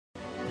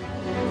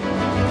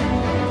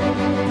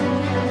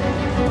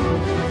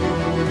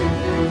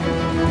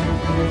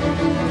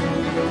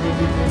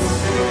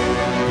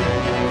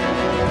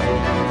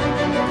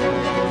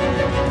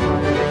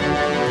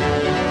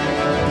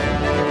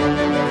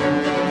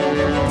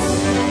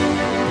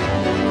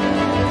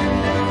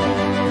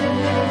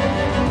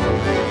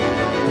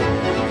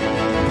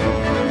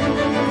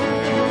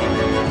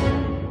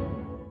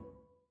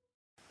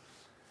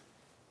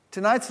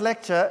Tonight's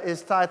lecture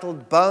is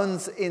titled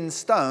Bones in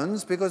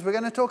Stones because we're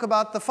going to talk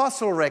about the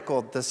fossil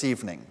record this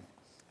evening.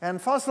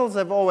 And fossils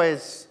have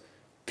always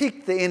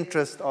piqued the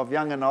interest of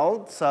young and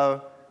old,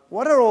 so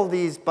what are all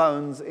these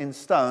bones in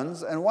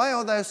stones and why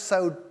are they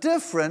so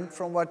different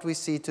from what we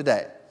see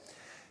today?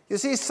 You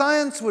see,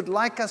 science would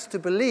like us to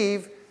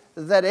believe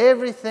that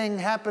everything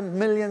happened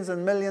millions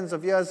and millions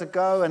of years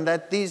ago and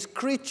that these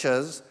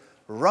creatures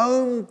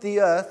roamed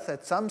the earth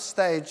at some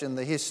stage in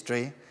the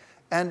history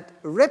and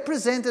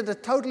represented a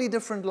totally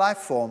different life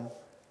form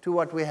to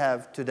what we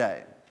have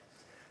today.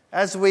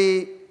 As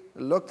we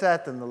looked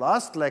at in the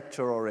last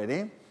lecture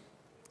already,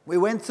 we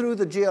went through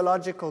the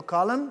geological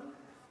column,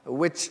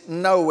 which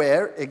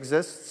nowhere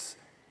exists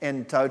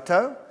in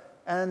toto,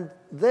 and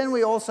then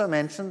we also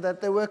mentioned that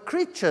there were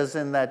creatures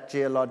in that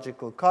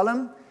geological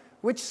column,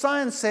 which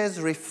science says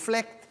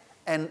reflect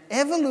an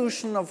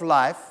evolution of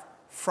life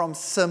from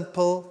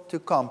simple to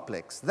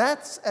complex.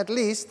 That's at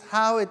least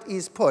how it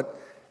is put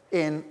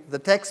in the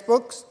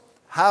textbooks,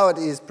 how it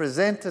is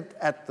presented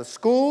at the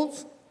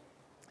schools.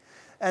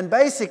 And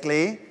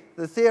basically,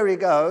 the theory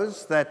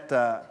goes that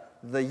the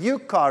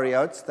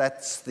eukaryotes,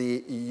 that's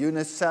the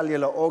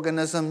unicellular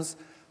organisms,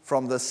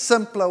 from the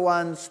simpler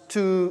ones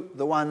to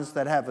the ones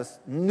that have a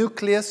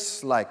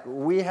nucleus like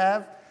we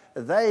have,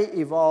 they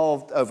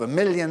evolved over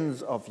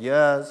millions of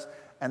years.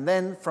 And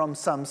then from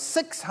some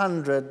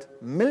 600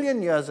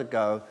 million years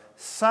ago,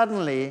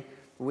 suddenly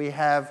we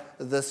have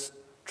this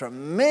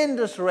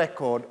tremendous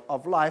record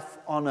of life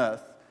on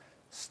Earth,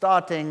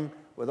 starting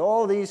with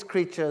all these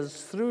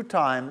creatures through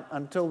time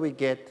until we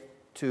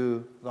get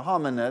to the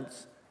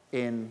hominids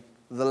in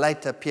the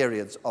later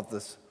periods of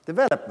this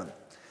development.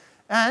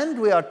 And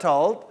we are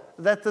told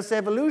that this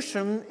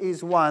evolution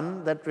is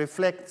one that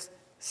reflects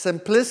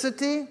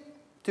simplicity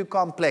to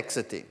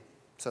complexity.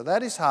 So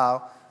that is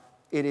how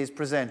it is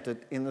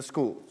presented in the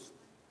schools.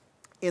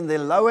 In the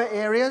lower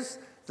areas,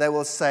 they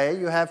will say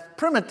you have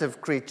primitive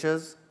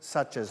creatures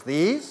such as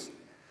these,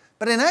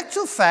 but in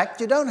actual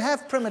fact, you don't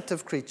have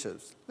primitive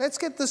creatures. Let's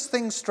get this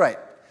thing straight.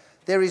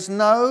 There is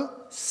no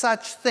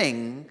such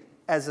thing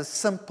as a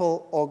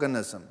simple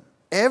organism.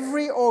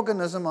 Every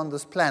organism on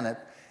this planet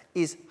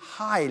is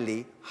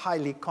highly,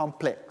 highly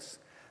complex.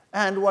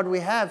 And what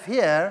we have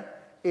here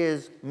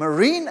is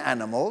marine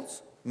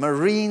animals,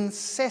 marine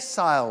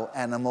sessile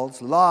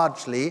animals,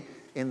 largely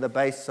in the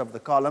base of the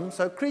column,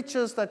 so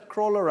creatures that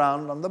crawl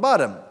around on the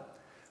bottom.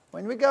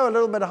 When we go a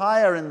little bit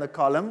higher in the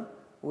column,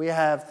 we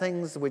have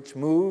things which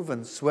move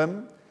and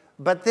swim,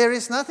 but there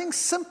is nothing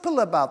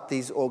simple about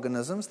these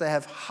organisms. They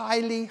have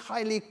highly,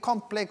 highly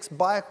complex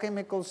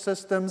biochemical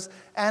systems,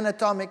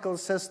 anatomical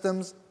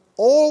systems.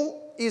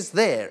 All is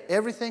there.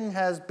 Everything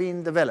has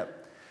been developed.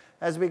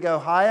 As we go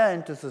higher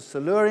into the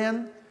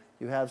Silurian,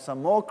 you have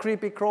some more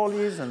creepy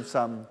crawlies and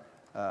some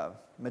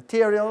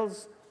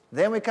materials.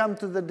 Then we come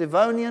to the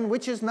Devonian,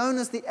 which is known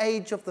as the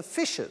age of the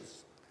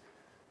fishes.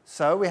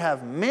 So we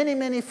have many,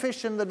 many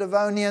fish in the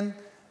Devonian,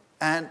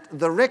 and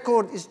the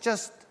record is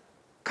just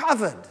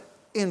covered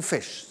in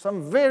fish.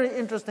 Some very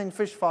interesting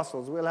fish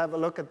fossils. We'll have a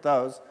look at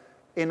those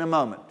in a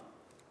moment.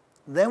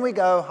 Then we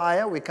go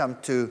higher. We come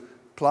to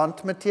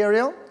plant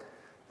material.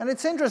 And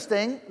it's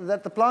interesting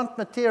that the plant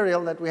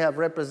material that we have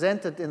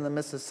represented in the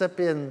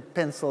Mississippian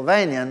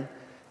Pennsylvanian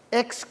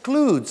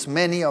excludes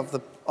many of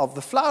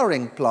the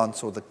flowering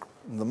plants, or the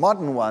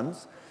modern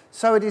ones.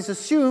 So it is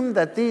assumed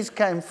that these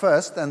came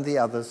first and the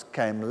others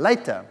came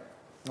later.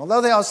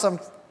 Although there are some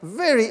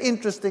very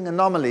interesting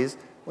anomalies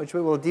which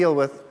we will deal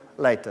with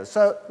later.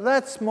 So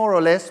that's more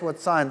or less what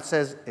science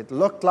says it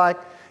looked like.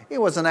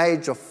 It was an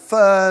age of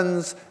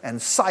ferns and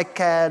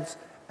cycads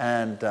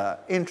and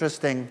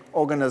interesting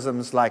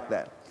organisms like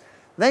that.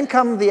 Then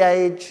come the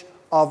age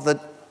of the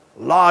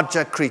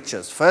larger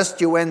creatures. First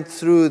you went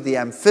through the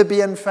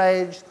amphibian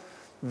phase,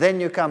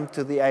 then you come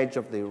to the age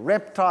of the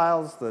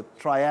reptiles, the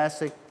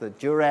Triassic, the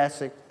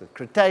Jurassic, the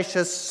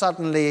Cretaceous.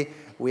 Suddenly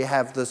we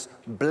have this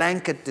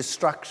blanket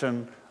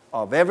destruction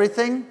of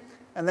everything.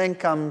 And then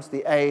comes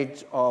the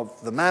age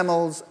of the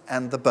mammals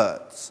and the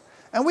birds.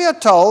 And we are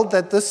told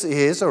that this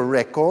is a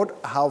record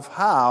of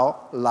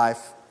how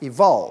life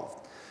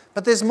evolved.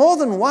 But there's more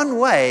than one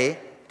way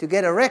to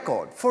get a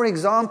record. For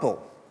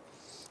example,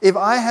 if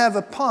I have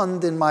a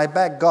pond in my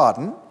back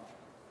garden,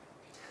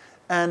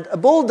 and a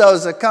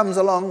bulldozer comes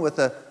along with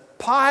a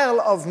pile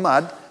of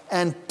mud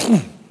and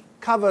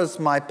covers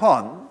my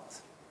pond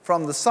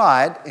from the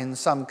side in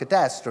some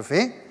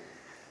catastrophe,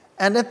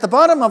 and at the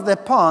bottom of the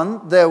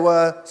pond, there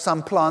were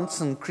some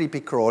plants and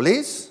creepy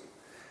crawlies,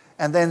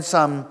 and then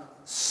some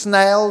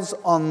snails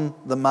on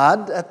the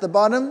mud at the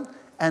bottom,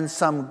 and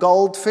some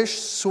goldfish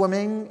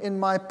swimming in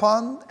my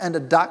pond, and a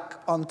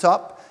duck on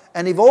top.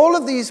 And if all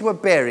of these were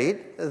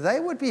buried, they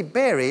would be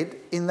buried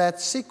in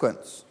that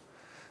sequence.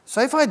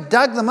 So if I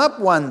dug them up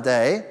one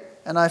day,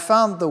 and I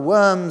found the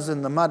worms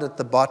in the mud at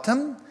the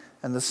bottom,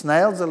 and the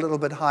snails a little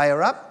bit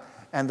higher up,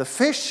 and the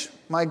fish,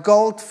 my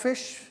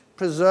goldfish,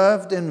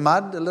 preserved in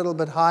mud a little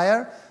bit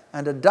higher,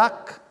 and a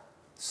duck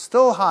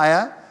still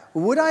higher,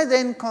 would I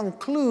then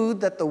conclude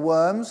that the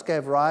worms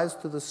gave rise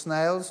to the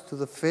snails, to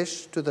the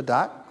fish, to the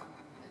duck?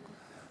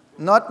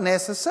 Not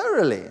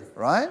necessarily,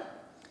 right?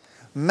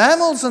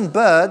 Mammals and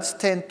birds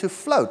tend to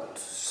float.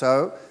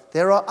 So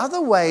there are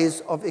other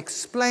ways of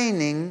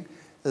explaining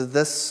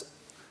this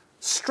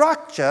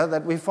structure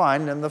that we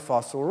find in the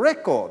fossil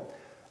record.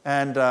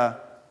 And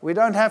we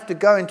don't have to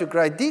go into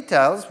great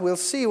details. We'll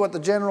see what the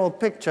general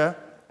picture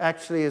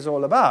actually is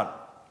all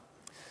about.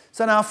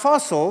 So now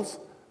fossils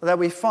that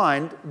we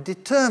find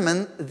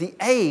determine the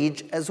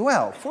age as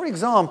well. For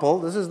example,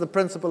 this is the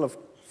principle of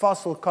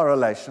fossil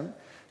correlation.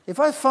 If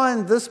I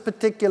find this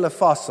particular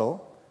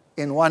fossil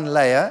in one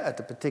layer at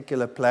a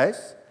particular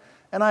place,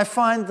 and I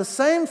find the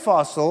same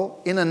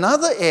fossil in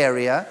another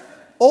area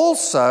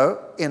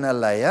also in a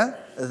layer,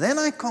 then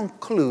I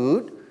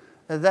conclude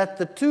that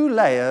the two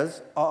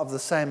layers are of the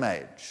same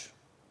age.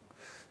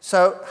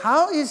 So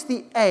how is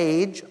the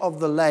age of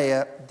the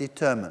layer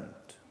determined?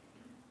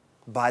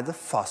 By the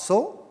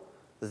fossil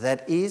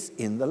that is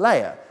in the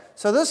layer.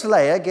 So this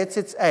layer gets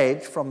its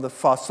age from the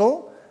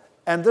fossil,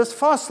 and this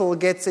fossil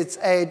gets its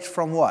age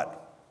from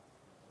what?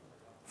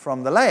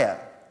 From the layer.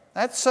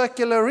 That's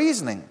circular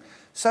reasoning.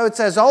 So it's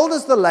as old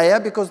as the layer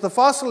because the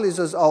fossil is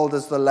as old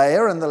as the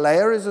layer, and the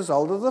layer is as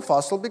old as the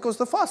fossil because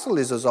the fossil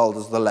is as old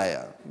as the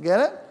layer. Get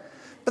it?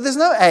 But there's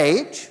no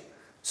age.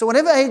 So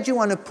whatever age you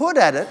want to put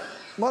at it,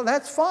 well,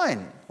 that's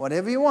fine.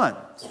 Whatever you want.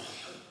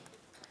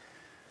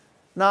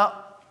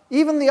 Now,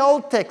 even the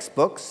old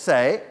textbooks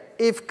say,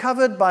 if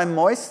covered by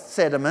moist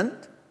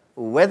sediment,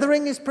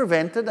 weathering is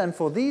prevented, and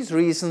for these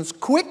reasons,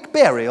 quick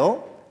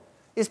burial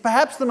is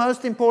perhaps the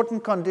most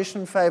important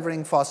condition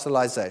favoring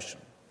fossilization.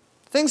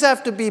 Things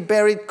have to be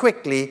buried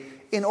quickly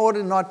in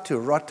order not to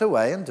rot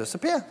away and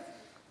disappear.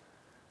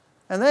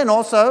 And then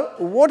also,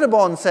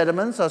 waterborne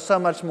sediments are so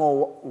much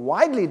more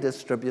widely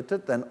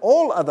distributed than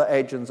all other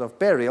agents of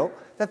burial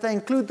that they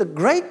include the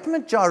great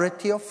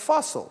majority of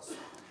fossils.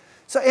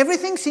 So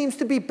everything seems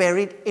to be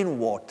buried in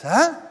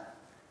water,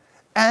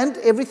 and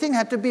everything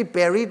had to be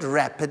buried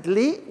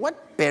rapidly.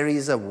 What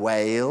buries a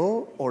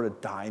whale or a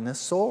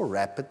dinosaur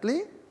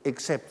rapidly,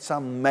 except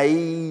some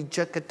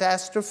major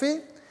catastrophe?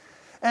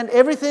 And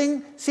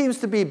everything seems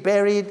to be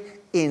buried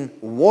in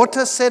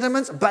water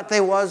sediments, but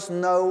there was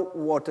no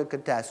water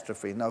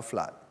catastrophe, no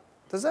flood.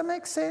 Does that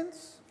make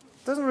sense?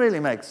 It doesn't really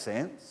make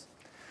sense.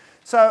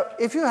 So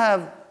if you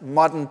have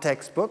modern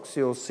textbooks,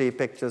 you'll see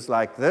pictures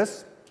like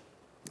this.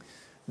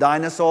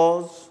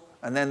 Dinosaurs,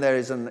 and then there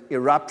is an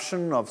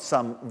eruption of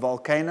some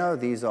volcano.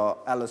 These are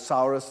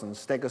Allosaurus and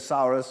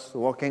Stegosaurus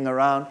walking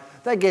around.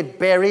 They get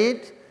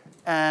buried,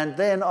 and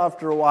then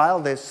after a while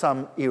there's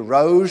some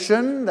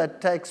erosion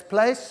that takes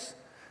place,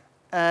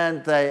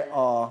 and they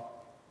are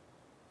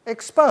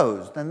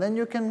exposed, and then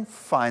you can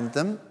find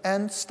them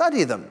and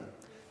study them.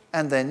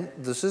 And then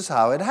this is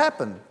how it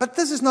happened. But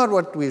this is not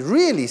what we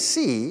really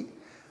see.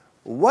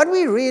 What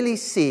we really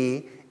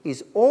see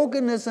is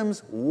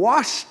organisms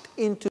washed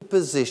into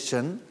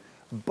position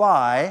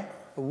by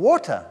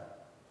water.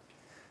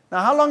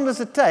 Now, how long does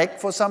it take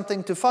for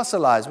something to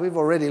fossilize? We've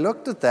already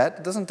looked at that.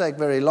 It doesn't take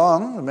very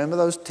long. Remember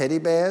those teddy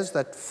bears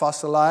that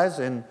fossilize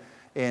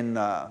in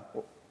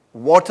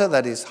water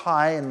that is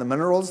high in the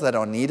minerals that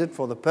are needed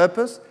for the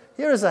purpose?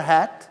 Here is a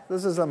hat.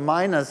 This is a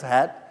miner's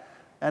hat,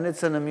 and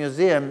it's in a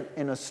museum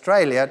in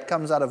Australia. It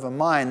comes out of a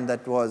mine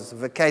that was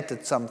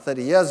vacated some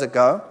 30 years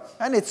ago,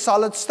 and it's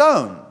solid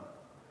stone.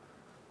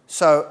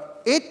 So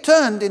it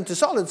turned into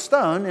solid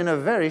stone in a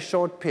very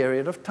short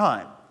period of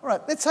time. All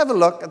right, let's have a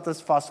look at this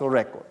fossil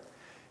record.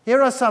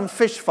 Here are some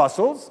fish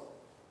fossils,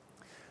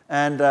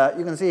 and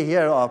you can see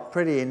here are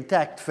pretty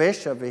intact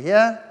fish over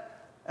here,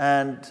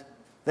 and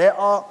there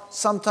are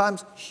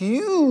sometimes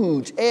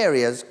huge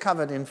areas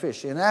covered in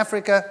fish. In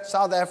Africa,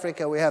 South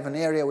Africa, we have an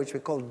area which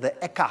we call the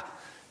Eka.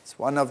 It's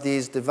one of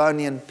these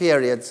Devonian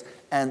periods,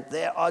 and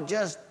there are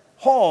just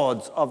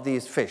hordes of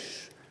these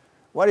fish.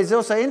 What is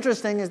also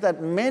interesting is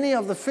that many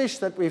of the fish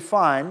that we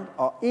find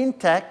are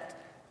intact,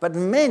 but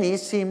many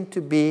seem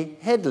to be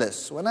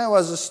headless. When I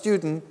was a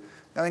student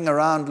going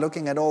around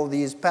looking at all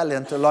these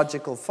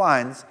paleontological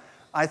finds,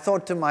 I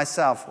thought to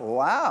myself,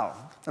 wow,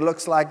 it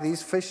looks like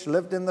these fish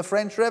lived in the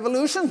French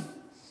Revolution,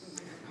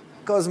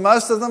 because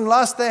most of them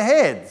lost their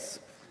heads.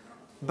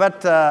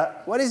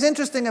 But what is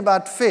interesting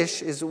about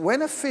fish is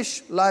when a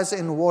fish lies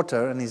in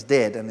water and is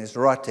dead and is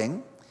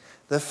rotting,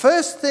 the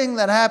first thing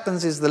that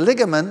happens is the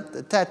ligament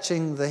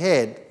attaching the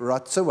head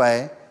rots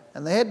away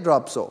and the head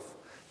drops off.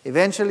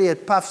 Eventually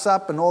it puffs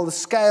up and all the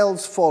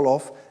scales fall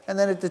off, and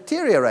then it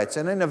deteriorates.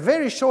 And in a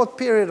very short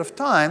period of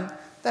time,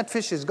 that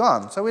fish is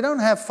gone. So we don't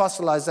have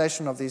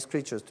fossilization of these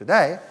creatures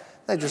today.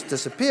 They just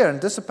disappear and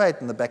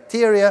dissipate, and the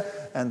bacteria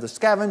and the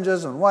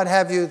scavengers and what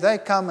have you, they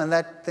come and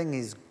that thing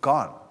is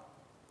gone.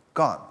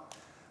 Gone.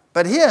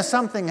 But here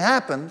something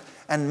happened,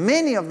 and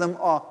many of them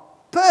are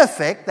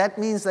perfect. That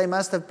means they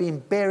must have been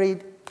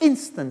buried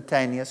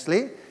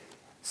instantaneously.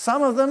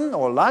 Some of them,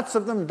 or lots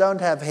of them,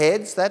 don't have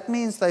heads. That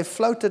means they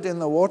floated in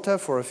the water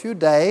for a few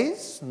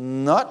days,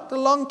 not a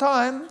long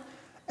time,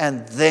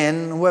 and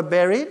then were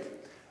buried.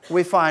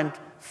 We find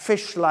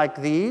fish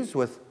like these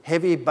with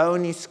heavy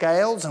bony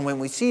scales, and when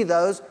we see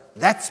those,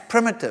 that's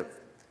primitive.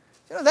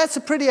 You know, that's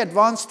a pretty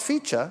advanced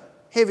feature.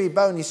 heavy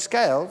bony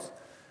scales.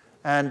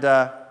 And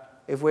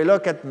if we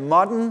look at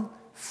modern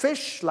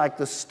fish like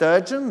the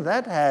sturgeon,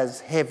 that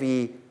has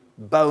heavy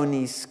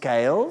bony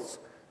scales.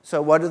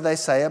 So what do they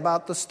say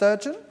about the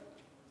sturgeon?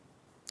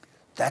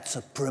 That's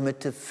a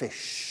primitive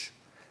fish.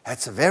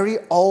 That's a very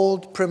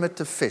old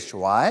primitive fish.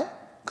 Why?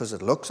 Because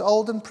it looks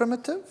old and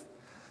primitive.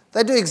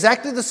 They do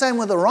exactly the same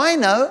with a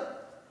rhino.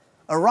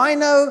 A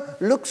rhino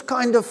looks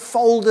kind of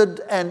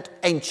folded and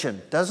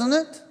ancient, doesn't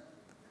it?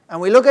 And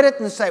we look at it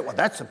and say, well,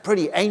 that's a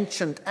pretty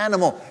ancient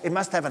animal. It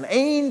must have an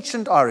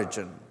ancient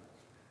origin.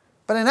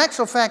 But in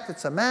actual fact,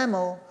 it's a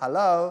mammal.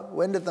 Hello,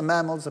 when did the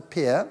mammals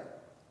appear?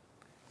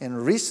 In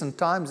recent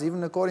times,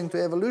 even according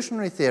to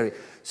evolutionary theory.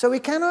 So we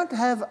cannot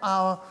have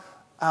our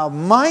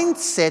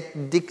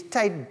mindset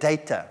dictate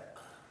data.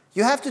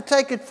 You have to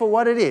take it for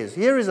what it is.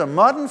 Here is a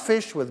modern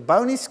fish with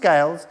bony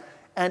scales,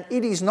 and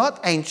it is not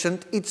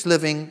ancient, it's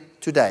living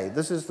today.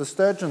 This is the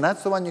sturgeon.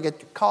 That's the one you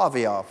get your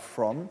caviar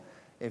from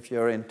if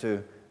you're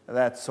into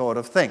that sort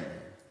of thing.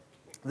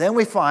 Then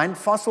we find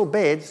fossil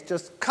beds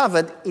just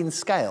covered in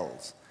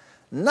scales.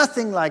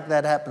 Nothing like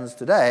that happens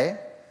today.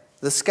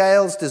 The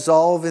scales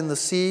dissolve in the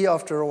sea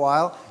after a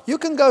while. You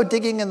can go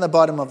digging in the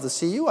bottom of the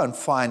sea. You won't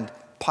find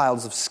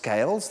piles of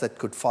scales that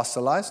could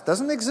fossilize.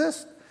 Doesn't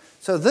exist.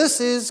 So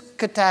this is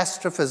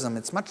catastrophism.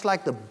 It's much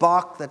like the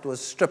bark that was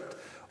stripped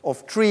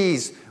off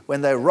trees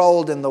when they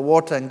rolled in the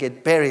water and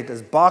get buried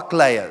as bark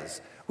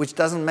layers, which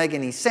doesn't make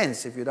any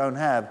sense if you don't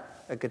have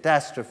a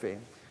catastrophe.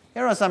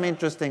 Here are some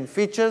interesting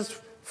features.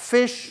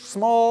 Fish,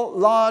 small,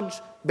 large,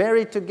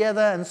 buried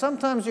together, and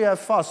sometimes you have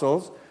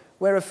fossils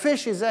where a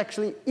fish is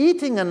actually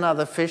eating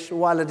another fish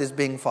while it is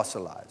being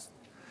fossilized.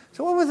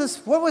 So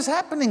what was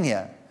happening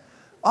here?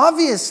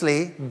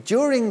 Obviously,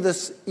 during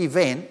this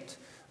event,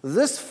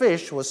 this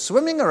fish was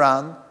swimming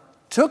around,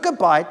 took a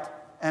bite,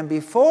 and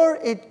before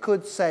it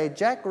could say,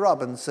 Jack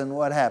Robinson,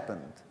 what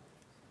happened?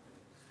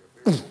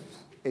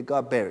 It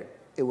got buried.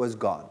 It was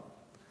gone.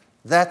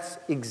 That's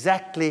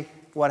exactly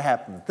what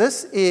happened.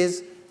 This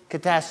is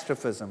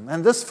catastrophism.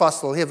 And this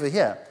fossil over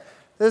here,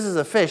 this is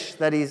a fish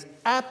that is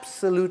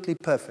absolutely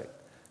perfect.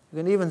 You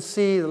can even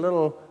see the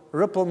little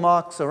ripple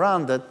marks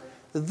around it.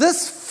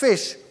 This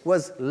fish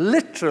was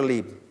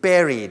literally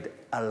buried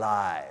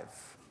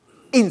alive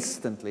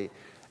instantly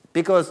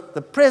because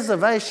the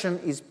preservation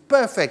is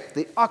perfect.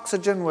 The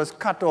oxygen was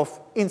cut off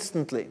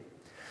instantly.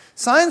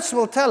 Science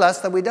will tell us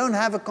that we don't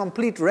have a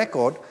complete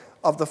record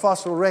of the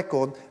fossil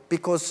record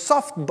because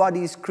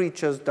soft-bodied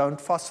creatures don't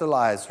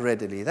fossilize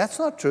readily. That's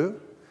not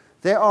true.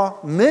 There are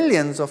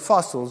millions of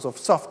fossils of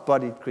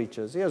soft-bodied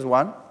creatures. Here's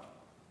one.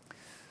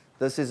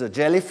 This is a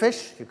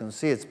jellyfish. You can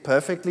see it's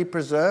perfectly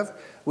preserved.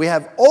 We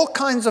have all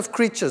kinds of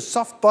creatures,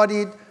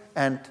 soft-bodied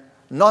and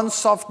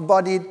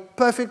non-soft-bodied,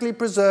 perfectly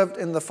preserved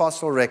in the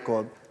fossil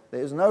record.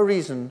 There is no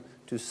reason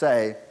to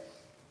say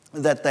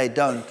that they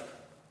don't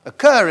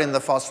occur in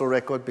the fossil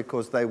record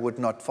because they would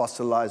not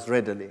fossilize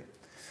readily.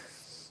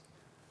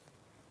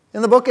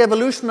 In the book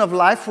Evolution of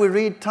Life, we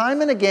read,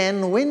 time and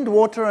again, wind,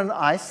 water, and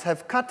ice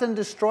have cut and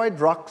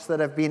destroyed rocks that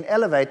have been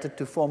elevated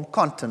to form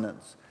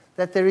continents.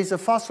 That there is a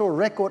fossil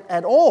record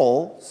at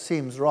all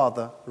seems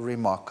rather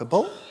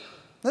remarkable.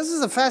 This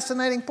is a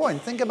fascinating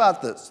point. Think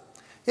about this.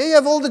 Here you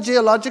have all the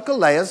geological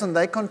layers, and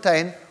they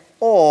contain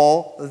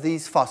all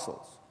these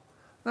fossils.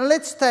 Now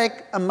let's take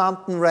a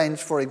mountain range,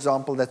 for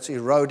example, that's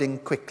eroding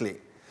quickly.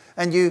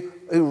 And you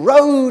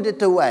erode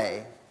it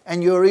away,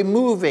 and you're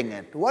removing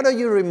it. What are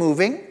you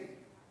removing?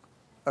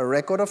 A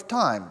record of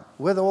time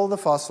with all the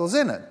fossils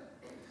in it.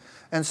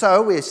 And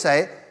so we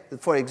say,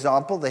 for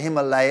example, the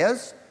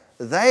Himalayas,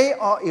 they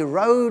are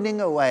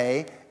eroding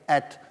away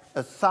at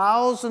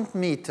 1,000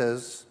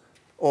 meters,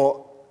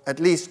 or at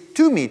least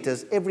 2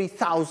 meters every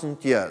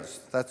 1,000 years.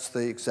 That's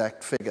the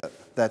exact figure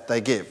that they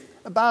give.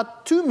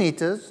 About 2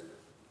 meters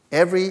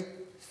every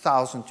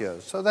 1,000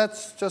 years. So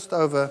that's just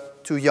over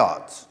 2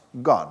 yards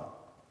gone.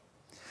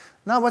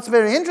 Now what's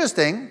very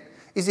interesting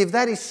is if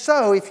that is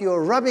so, if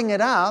you're rubbing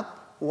it out,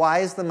 why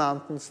is the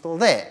mountain still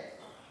there?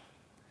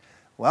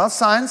 Well,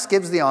 science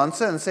gives the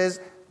answer and says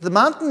the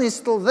mountain is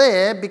still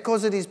there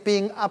because it is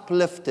being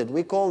uplifted.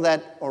 We call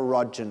that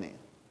orogeny,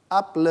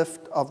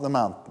 uplift of the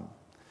mountain.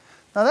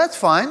 Now that's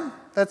fine.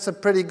 That's a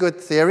pretty good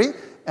theory.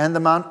 And the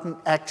mountain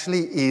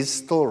actually is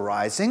still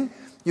rising.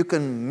 You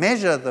can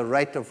measure the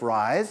rate of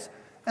rise.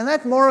 And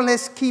that more or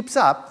less keeps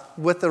up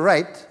with the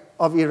rate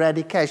of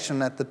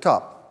eradication at the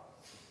top.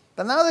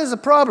 But now there's a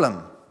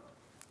problem.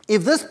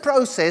 If this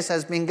process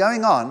has been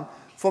going on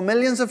for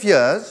millions of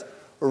years,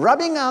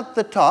 rubbing out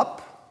the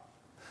top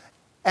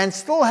and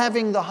still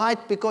having the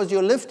height because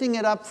you're lifting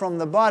it up from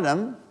the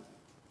bottom,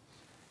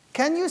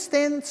 can you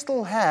then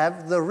still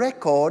have the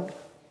record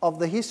of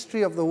the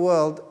history of the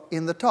world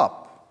in the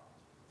top?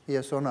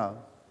 Yes or no?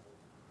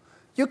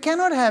 You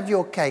cannot have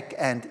your cake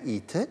and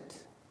eat it.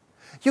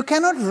 You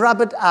cannot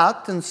rub it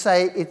out and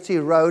say it's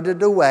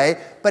eroded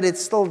away, but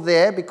it's still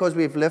there because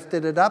we've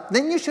lifted it up.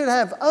 Then you should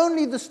have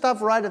only the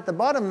stuff right at the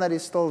bottom that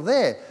is still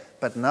there.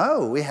 But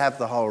no, we have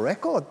the whole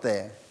record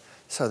there.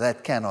 So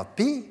that cannot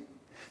be.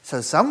 So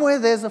somewhere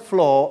there's a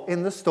flaw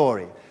in the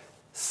story.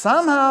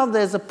 somehow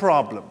there's a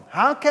problem.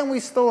 How can we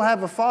still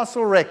have a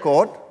fossil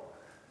record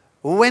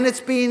when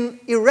it's been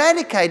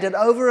eradicated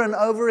over and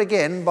over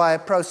again by a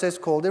process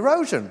called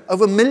erosion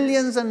over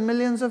millions and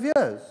millions of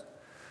years?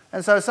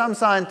 And so some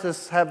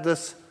scientists have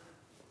this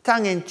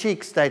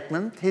tongue-in-cheek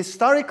statement: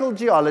 historical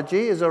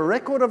geology is a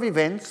record of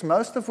events,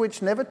 most of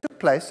which never took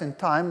place in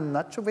time,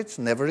 much of which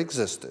never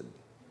existed.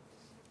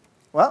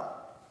 Well,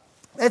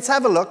 let's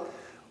have a look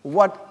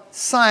what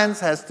science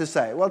has to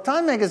say. Well,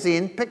 Time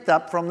magazine picked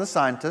up from the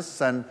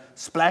scientists and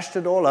splashed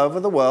it all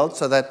over the world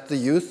so that the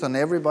youth and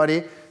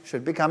everybody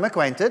should become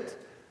acquainted.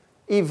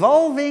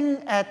 Evolving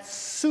at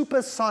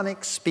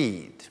supersonic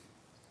speed.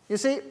 You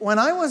see, when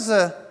I was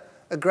a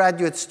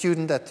graduate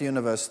student at the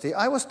university,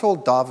 I was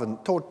taught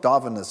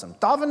Darwinism.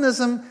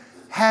 Darwinism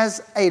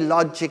has a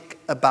logic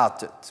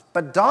about it,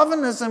 but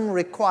Darwinism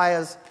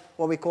requires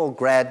what we call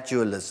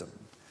gradualism.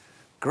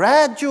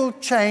 Gradual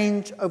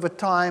change over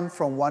time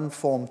from one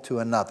form to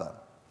another.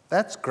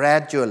 That's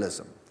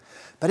gradualism.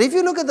 But if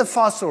you look at the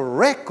fossil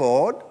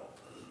record,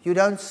 you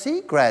don't see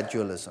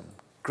gradualism.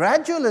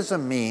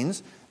 Gradualism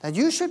means that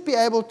you should be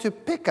able to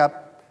pick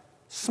up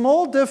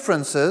small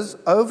differences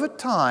over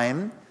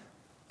time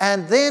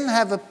and then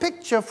have a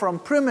picture from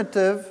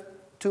primitive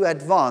to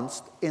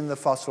advanced in the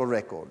fossil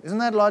record. Isn't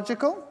that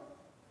logical?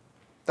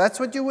 That's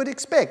what you would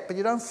expect, but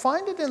you don't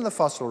find it in the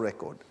fossil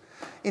record.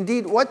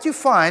 Indeed, what you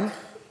find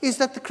is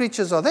that the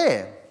creatures are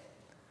there.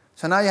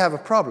 So now you have a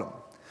problem.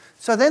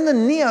 So then the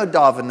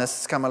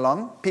neo-Darwinists come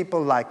along,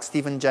 people like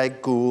Stephen Jay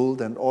Gould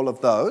and all of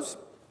those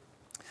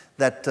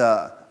that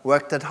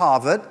worked at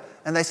Harvard,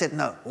 and they said,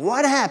 no,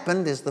 what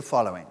happened is the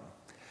following.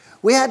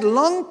 We had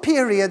long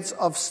periods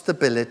of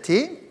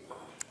stability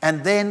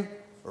and then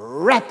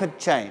rapid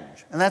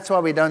change. And that's why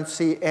we don't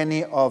see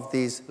any of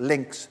these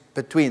links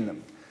between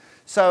them.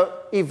 So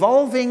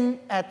evolving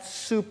at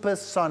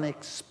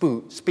supersonic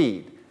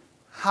speed.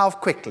 How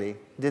quickly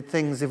did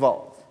things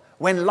evolve?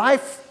 When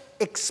life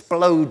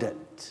exploded.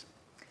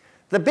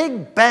 The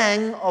Big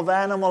Bang of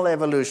animal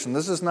evolution.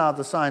 This is now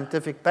the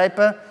scientific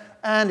paper,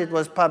 and it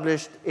was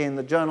published in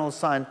the journal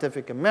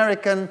Scientific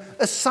American,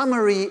 a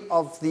summary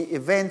of the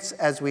events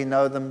as we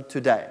know them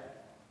today.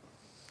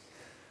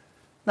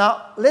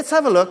 Now, let's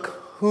have a look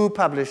who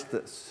published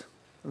this.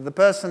 The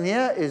person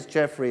here is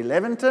Jeffrey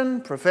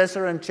Levinton,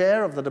 professor and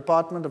chair of the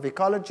Department of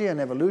Ecology and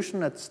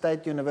Evolution at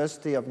State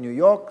University of New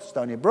York,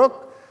 Stony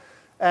Brook.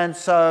 And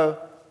so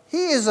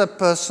he is a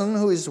person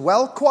who is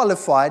well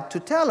qualified to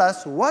tell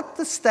us what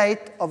the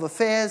state of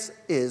affairs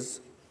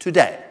is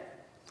today.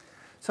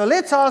 So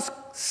let's ask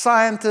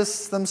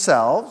scientists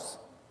themselves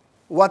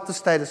what the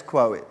status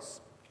quo is.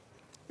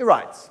 He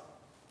writes,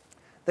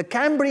 the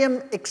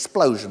Cambrian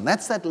explosion,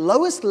 that's that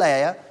lowest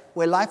layer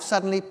where life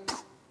suddenly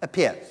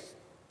appears,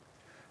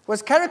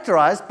 was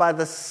characterized by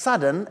the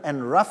sudden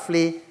and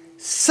roughly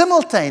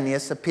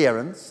simultaneous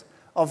appearance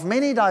of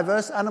many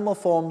diverse animal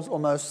forms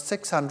almost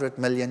 600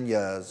 million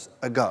years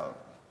ago.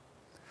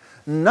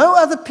 No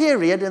other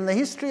period in the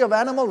history of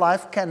animal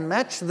life can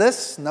match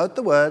this, note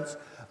the words,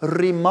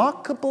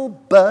 remarkable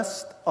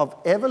burst of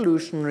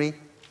evolutionary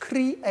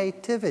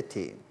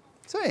creativity.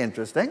 It's very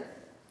interesting.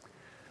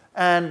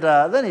 And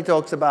then he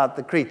talks about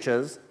the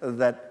creatures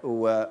that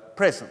were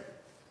present.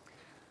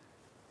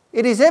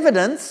 It is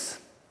evidence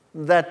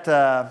that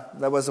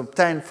was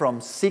obtained from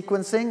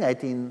sequencing,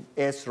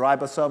 18S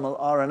ribosomal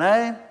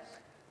RNA,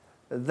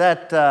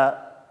 that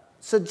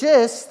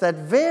suggests that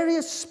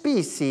various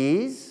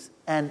species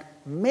and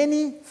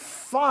many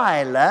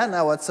phyla,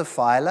 now what's a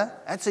phyla?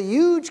 That's a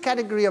huge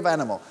category of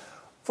animal.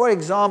 For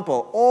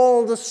example,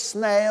 all the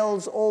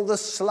snails, all the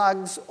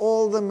slugs,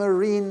 all the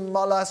marine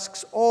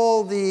mollusks,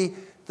 all the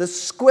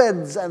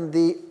squids and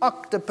the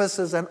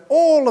octopuses, and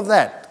all of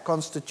that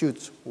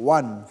constitutes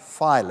one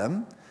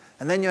phylum.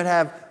 And then you'd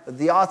have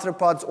the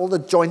arthropods, all the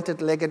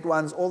jointed-legged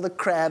ones, all the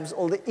crabs,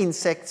 all the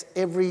insects,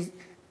 every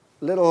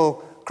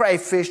little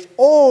crayfish,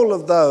 all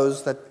of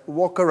those that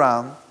walk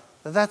around,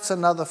 that's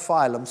another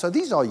phylum. So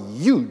these are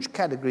huge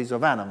categories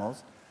of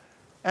animals.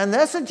 And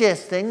they're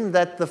suggesting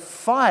that the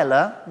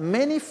phyla,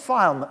 many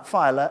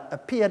phyla,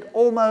 appeared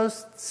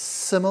almost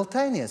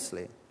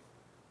simultaneously.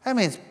 That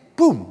means,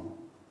 boom,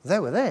 they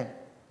were there.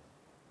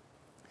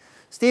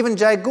 Stephen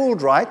Jay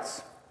Gould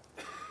writes,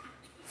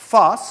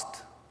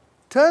 fast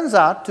turns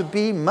out to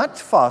be much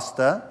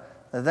faster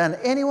than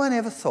anyone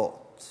ever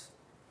thought.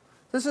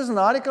 This is an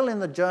article in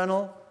the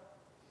journal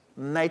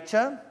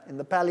Nature, in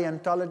the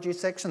paleontology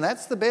section.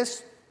 That's the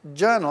best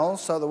journal,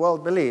 so the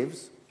world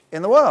believes,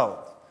 in the world.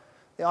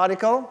 The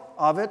article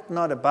of it,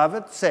 not above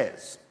it,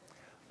 says,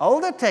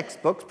 older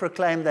textbooks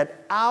proclaim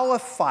that our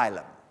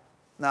phylum,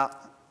 now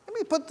let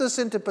me put this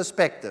into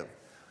perspective,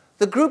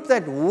 the group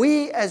that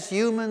we as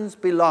humans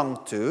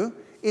belong to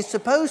is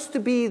supposed to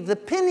be the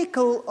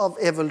pinnacle of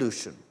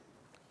evolution.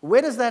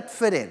 Where does that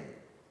fit in?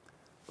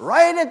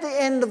 Right at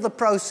the end of the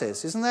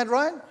process, isn't that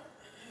right?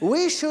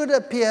 We should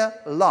appear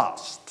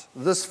last,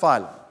 this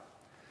phylum.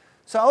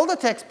 So older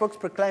textbooks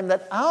proclaim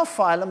that our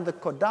phylum, the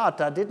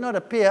Chordata, did not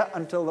appear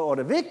until the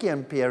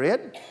Ordovician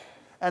period,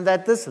 and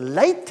that this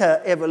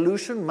later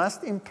evolution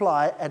must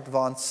imply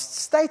advanced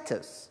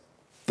status.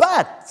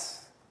 But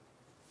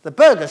the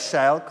burgess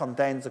shale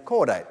contains a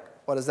chordate.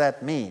 What does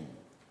that mean?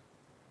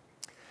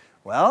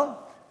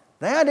 Well,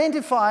 they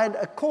identified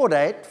a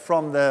chordate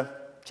from the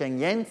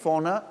Chengyen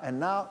fauna and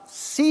now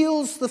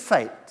seals the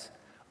fate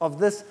of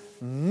this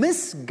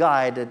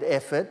misguided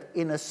effort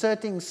in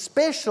asserting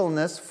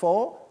specialness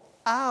for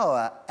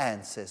our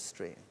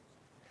ancestry.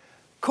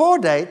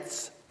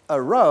 Chordates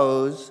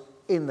arose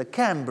in the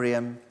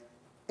Cambrian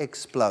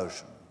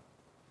explosion.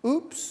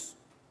 Oops.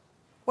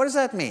 What does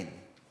that mean?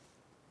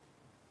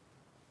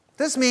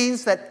 This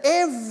means that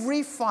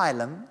every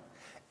phylum,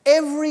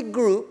 every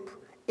group,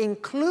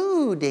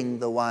 including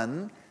the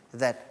one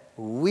that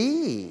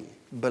we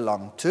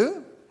belong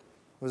to,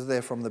 was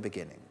there from the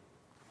beginning.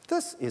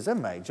 This is a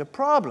major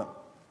problem.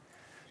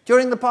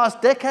 During the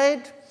past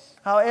decade,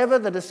 however,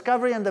 the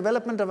discovery and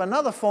development of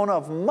another fauna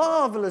of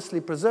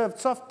marvelously preserved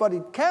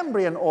soft-bodied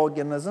Cambrian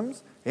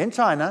organisms in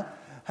China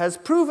has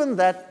proven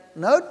that,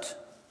 note,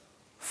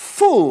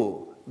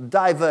 full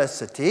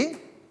diversity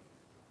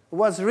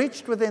was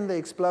reached within the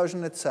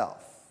explosion itself.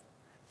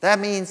 That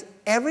means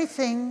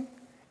everything,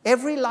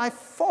 every life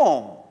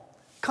form,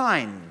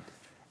 kind,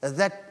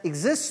 that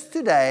exists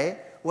today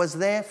was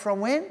there from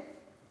when?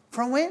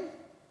 From when?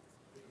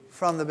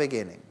 From the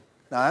beginning.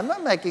 Now, I'm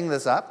not making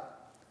this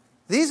up.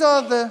 These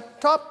are the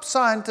top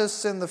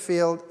scientists in the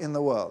field in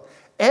the world.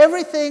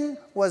 Everything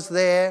was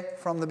there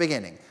from the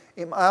beginning.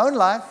 In my own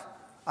life,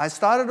 I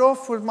started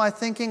off with my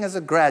thinking as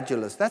a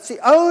gradualist. That's the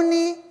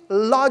only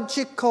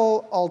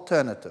logical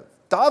alternative.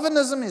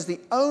 Darwinism is the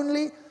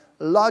only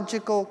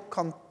logical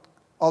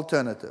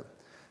alternative.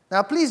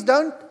 Now, please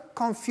don't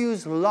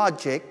confuse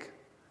logic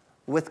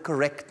with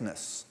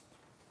correctness.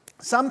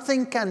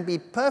 Something can be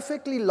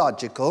perfectly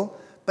logical,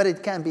 but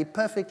it can be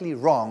perfectly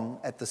wrong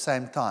at the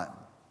same time.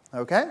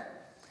 Okay?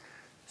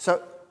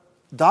 So,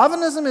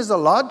 Darwinism is a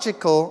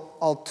logical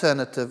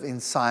alternative in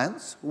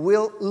science.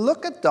 We'll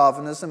look at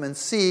Darwinism and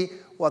see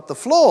what the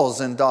flaws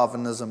in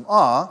Darwinism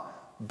are,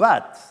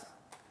 but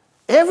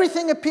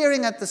everything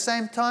appearing at the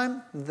same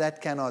time,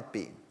 that cannot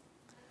be.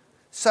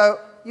 So,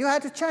 you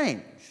had to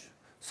change.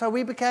 So,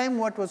 we became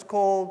what was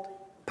called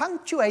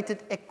punctuated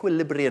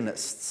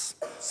equilibrianists.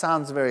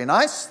 Sounds very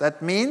nice.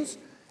 That means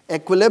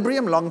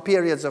equilibrium, long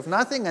periods of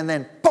nothing, and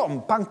then,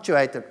 boom,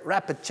 punctuated,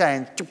 rapid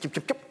change, chup, chup,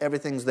 chup, chup,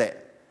 everything's there.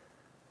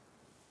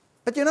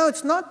 But you know,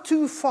 it's not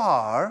too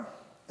far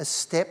a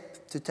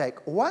step to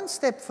take one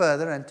step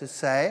further and to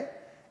say,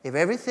 if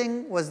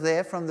everything was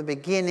there from the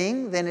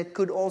beginning, then it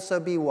could also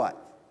be what?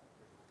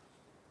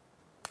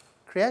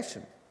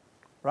 Creation,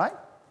 right?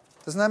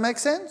 Doesn't that make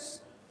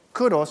sense?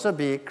 Could also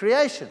be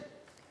creation.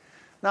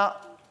 Now,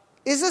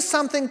 is this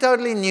something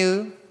totally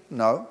new?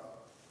 No.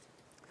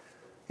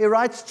 He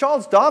writes,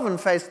 Charles Darwin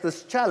faced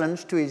this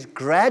challenge to his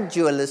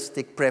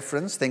gradualistic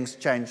preference, things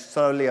change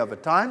slowly over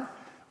time,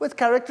 with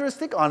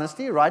characteristic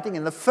honesty, writing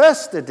in the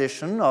first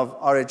edition of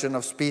Origin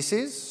of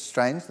Species,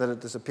 strange that it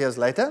disappears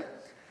later,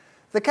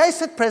 the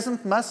case at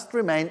present must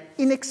remain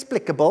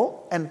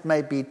inexplicable and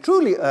may be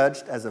truly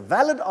urged as a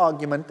valid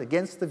argument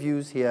against the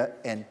views here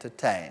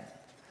entertained.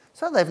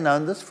 So they've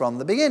known this from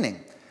the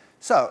beginning.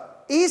 So,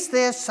 is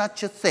there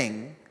such a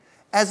thing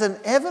as an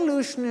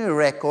evolutionary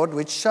record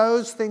which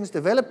shows things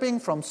developing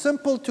from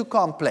simple to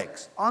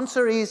complex?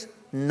 Answer is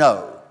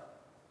no.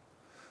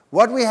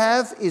 What we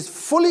have is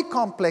fully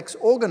complex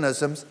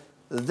organisms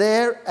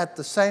there at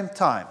the same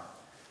time.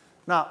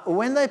 Now,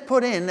 when they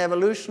put in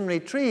evolutionary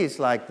trees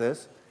like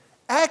this,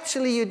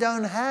 actually you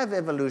don't have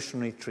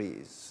evolutionary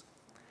trees.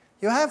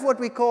 You have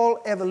what we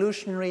call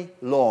evolutionary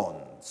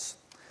lawns.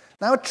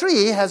 Now, a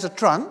tree has a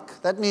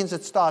trunk. That means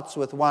it starts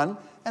with one,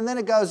 and then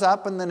it goes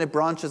up, and then it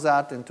branches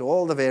out into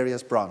all the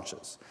various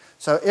branches.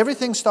 So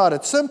everything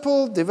started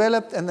simple,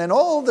 developed, and then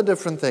all the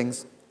different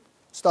things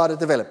started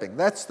developing.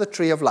 That's the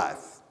tree of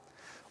life.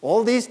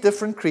 All these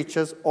different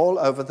creatures all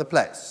over the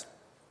place,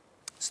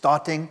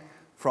 starting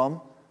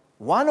from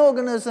one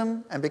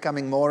organism and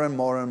becoming more and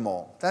more and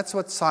more. That's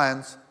what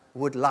science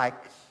would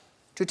like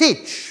to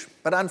teach.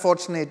 But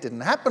unfortunately, it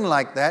didn't happen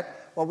like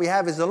that. What we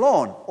have is a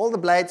lawn. All the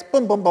blades,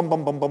 boom, boom, boom,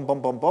 boom, boom, boom,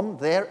 boom, boom, boom,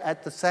 there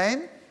at the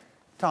same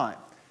time.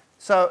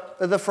 So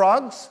the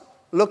frogs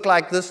look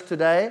like this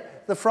today.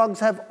 The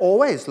frogs have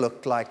always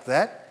looked like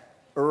that,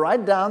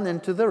 right down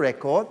into the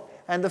record.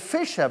 And the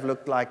fish have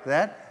looked like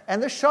that.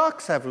 And the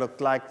sharks have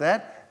looked like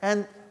that.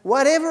 And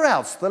whatever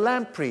else, the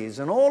lampreys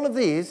and all of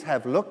these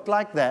have looked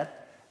like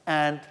that.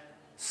 And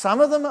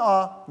some of them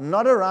are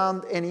not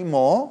around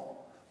anymore,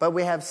 but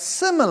we have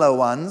similar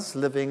ones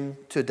living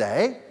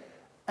today.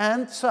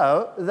 And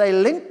so they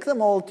link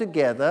them all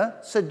together,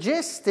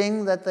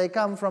 suggesting that they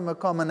come from a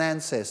common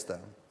ancestor.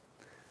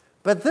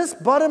 But this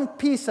bottom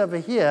piece over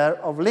here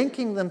of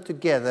linking them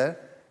together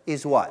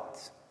is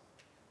what?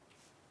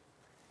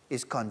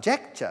 Is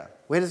conjecture.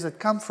 Where does it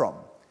come from?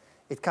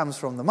 It comes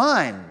from the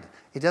mind.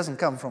 It doesn't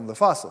come from the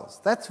fossils.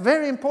 That's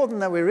very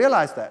important that we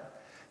realize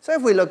that. So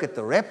if we look at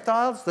the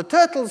reptiles, the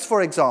turtles,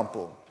 for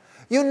example,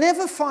 you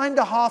never find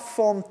a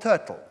half-formed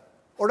turtle,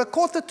 or a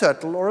quarter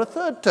turtle, or a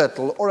third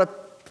turtle, or a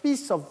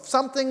piece of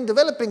something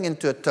developing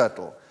into a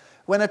turtle.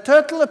 When a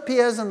turtle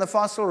appears in the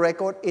fossil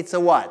record, it's a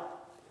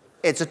what?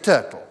 It's a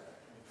turtle.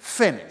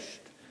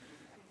 Finished.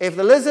 If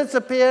the lizards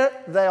appear,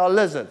 they are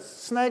lizards.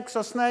 Snakes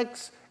are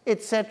snakes,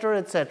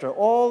 etc.,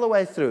 all the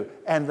way through.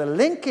 And the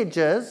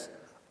linkages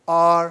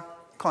are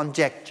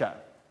conjecture.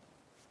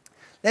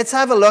 Let's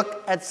have a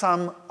look at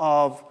some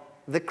of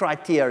the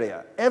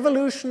criteria.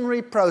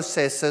 Evolutionary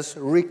processes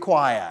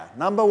require,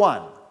 number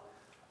one,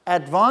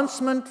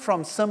 advancement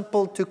from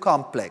simple to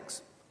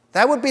complex.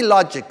 That would be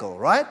logical,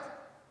 right?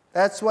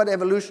 That's what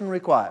evolution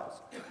requires.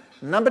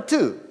 Number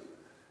two,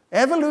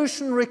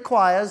 evolution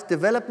requires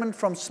development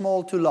from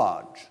small to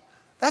large.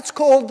 That's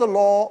called the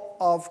law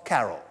of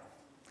Carroll.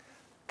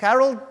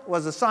 Carroll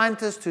was a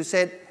scientist who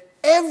said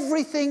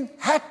everything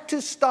had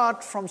to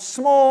start from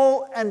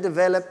small and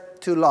develop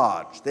to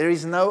large. There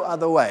is no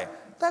other way.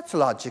 That's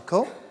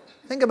logical.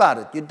 Think about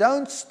it. You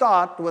don't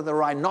start with a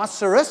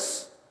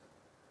rhinoceros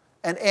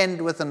and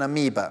end with an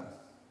amoeba.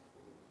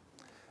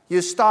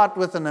 You start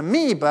with an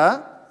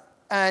amoeba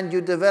and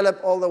you develop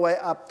all the way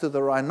up to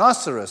the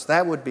rhinoceros.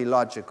 That would be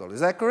logical.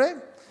 Is that correct?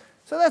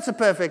 So that's a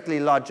perfectly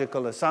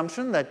logical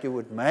assumption that you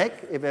would make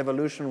if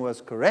evolution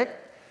was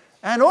correct.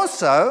 And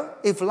also,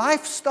 if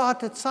life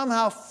started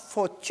somehow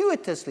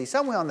fortuitously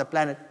somewhere on the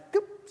planet,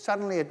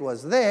 suddenly it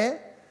was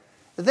there,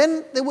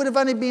 then there would have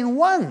only been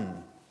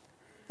one.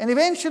 And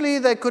eventually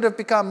they could have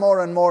become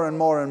more and more and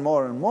more and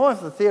more and more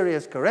if the theory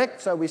is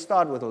correct. So we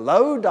start with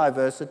low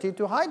diversity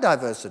to high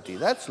diversity.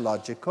 That's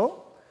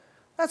logical.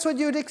 That's what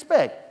you'd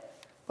expect.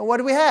 But what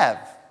do we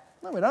have?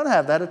 No, we don't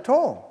have that at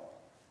all.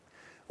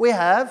 We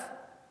have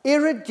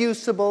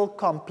irreducible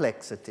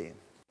complexity.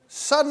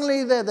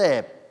 Suddenly they're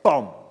there.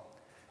 Boom.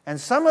 And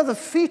some of the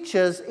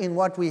features in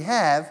what we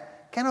have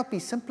cannot be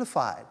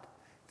simplified.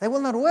 They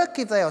will not work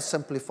if they are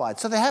simplified.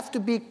 So they have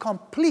to be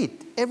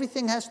complete.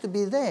 Everything has to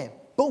be there.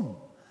 Boom.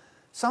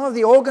 Some of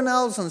the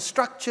organelles and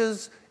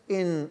structures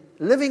in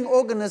living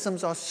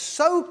organisms are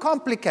so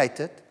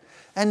complicated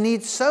and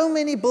need so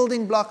many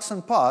building blocks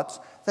and parts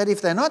that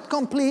if they're not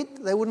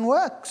complete, they wouldn't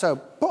work. So,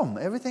 boom,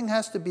 everything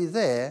has to be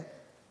there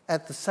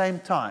at the same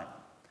time.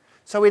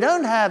 So we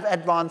don't have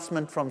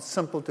advancement from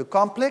simple to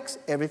complex.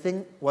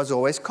 Everything was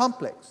always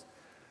complex.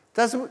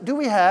 Do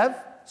we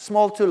have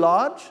small to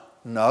large?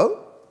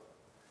 No.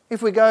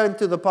 If we go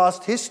into the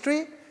past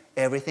history,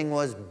 everything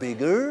was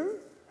bigger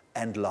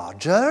and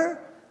larger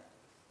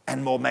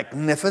and more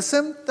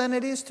magnificent than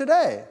it is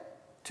today.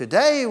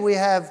 Today we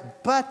have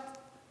but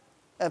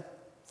a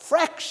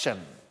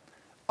fraction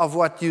of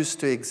what used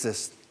to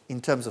exist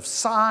in terms of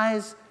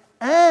size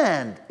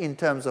and in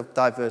terms of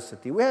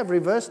diversity. We have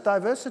reverse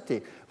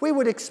diversity. We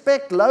would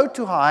expect low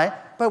to high,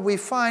 but we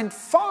find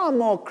far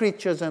more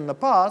creatures in the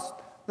past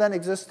than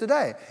exist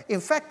today.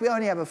 In fact, we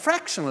only have a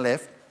fraction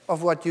left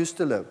of what used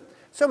to live.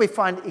 So we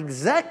find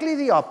exactly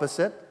the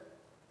opposite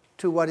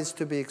to what is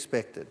to be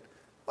expected.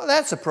 Well,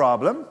 that's a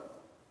problem.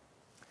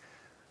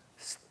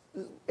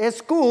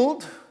 S.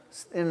 Gould,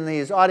 in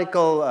his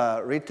article,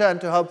 Return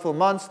to Hopeful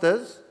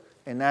Monsters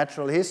in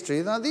Natural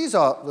History, now these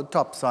are the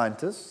top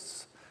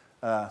scientists.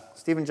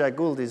 Stephen Jay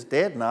Gould is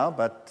dead now,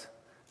 but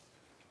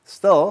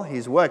still,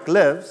 his work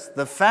lives.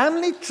 The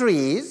family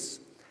trees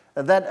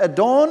that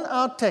adorn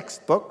our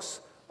textbooks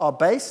are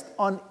based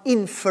on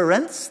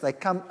inference. They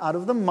come out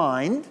of the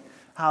mind,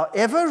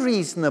 however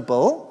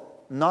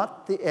reasonable,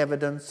 not the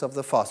evidence of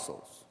the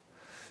fossils.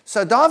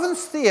 So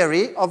Darwin's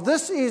theory of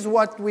this is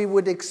what we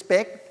would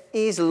expect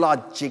is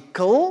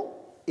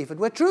logical if it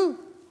were true.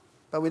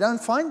 But we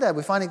don't find that.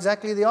 We find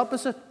exactly the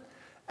opposite.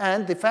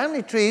 And the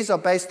family trees are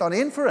based on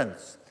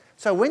inference.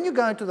 So when you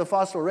go into the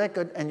fossil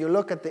record and you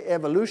look at the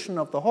evolution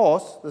of the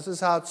horse, this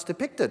is how it's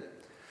depicted.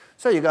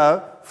 So you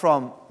go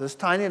from this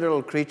tiny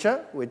little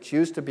creature, which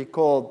used to be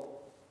called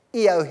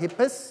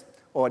Eohippus,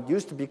 or it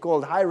used to be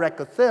called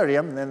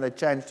Hyracotherium, and then they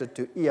changed it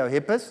to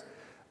Eohippus,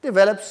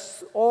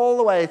 develops all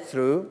the way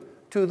through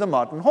to the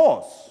modern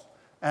horse.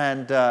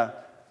 And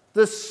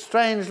this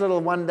strange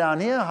little one down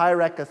here,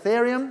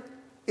 Hyracotherium,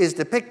 is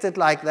depicted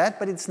like that,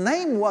 but its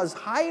name was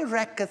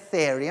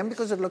Hyracotherium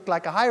because it looked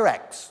like a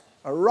hyrax,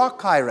 a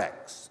rock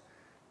hyrax.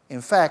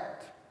 In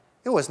fact,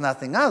 it was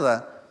nothing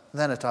other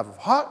than a type of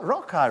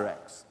rock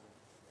hyrax.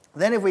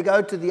 Then if we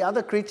go to the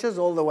other creatures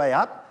all the way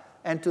up,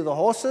 and to the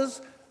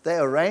horses, they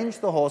arrange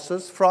the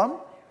horses from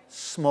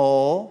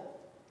small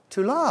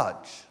to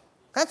large.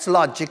 That's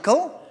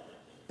logical,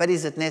 but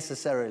is it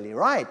necessarily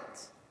right?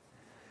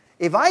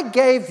 If I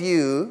gave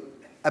you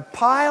a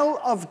pile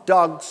of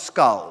dog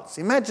skulls,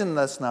 imagine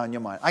this now in your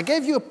mind. I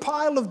gave you a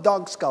pile of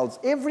dog skulls,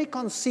 every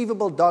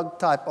conceivable dog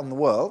type on the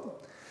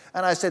world,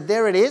 and I said,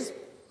 there it is,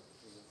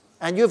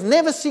 and you've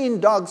never seen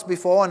dogs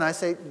before, and I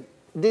say,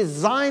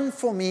 design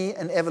for me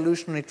an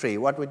evolutionary tree.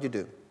 What would you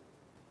do?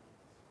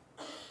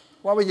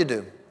 What would you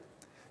do?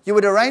 You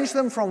would arrange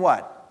them from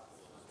what?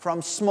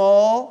 From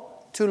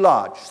small to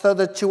large. So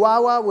the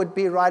Chihuahua would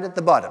be right at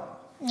the bottom.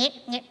 Yep,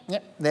 yep,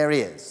 yep. There he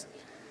is.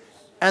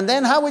 And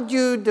then how would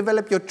you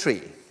develop your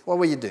tree? What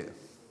would you do?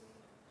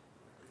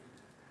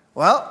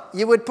 Well,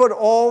 you would put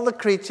all the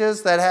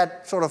creatures that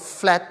had sort of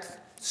flat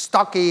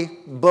stocky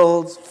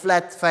bulls,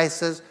 flat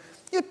faces,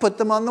 you'd put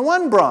them on the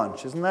one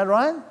branch, isn't that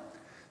right?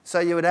 So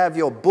you would have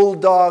your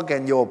bulldog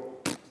and your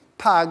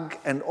pug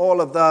and all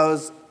of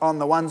those on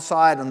the one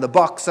side and the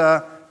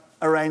boxer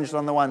arranged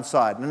on the one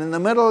side. And in the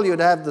middle, you'd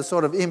have the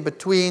sort of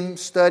in-between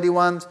sturdy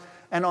ones.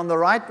 And on the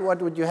right,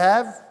 what would you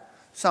have?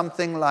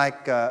 Something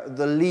like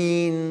the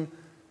lean,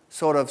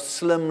 sort of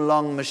slim,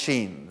 long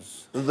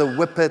machines, the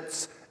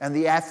whippets and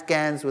the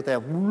Afghans with their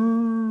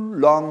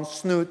long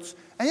snoots.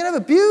 And you'd have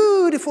a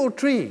beautiful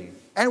tree.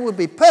 And it would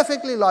be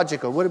perfectly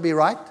logical. Would it be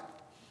right?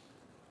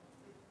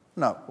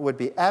 No, it would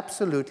be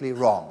absolutely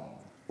wrong.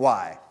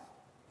 Why?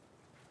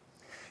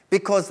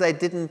 Because they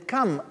didn't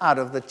come out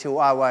of the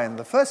Chihuahua in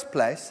the first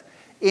place.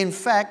 In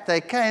fact,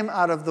 they came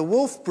out of the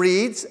wolf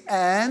breeds,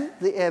 and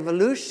the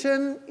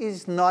evolution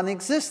is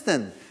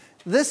non-existent.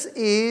 This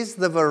is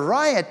the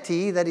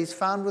variety that is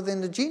found within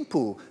the gene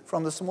pool,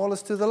 from the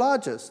smallest to the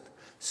largest.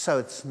 So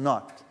it's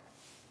not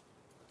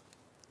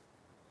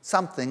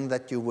something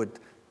that you would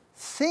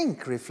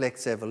think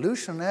reflects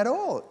evolution at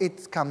all.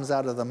 It comes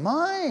out of the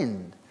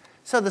mind.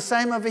 So the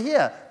same over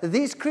here.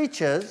 These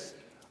creatures,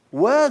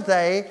 were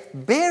they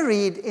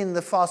buried in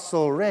the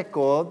fossil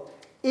record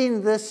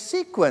in this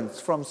sequence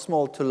from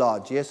small to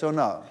large, yes or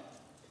no?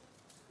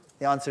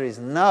 The answer is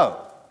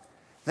no.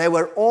 They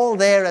were all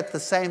there at the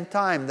same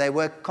time. They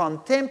were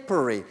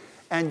contemporary.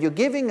 And you're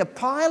giving a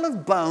pile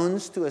of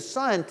bones to a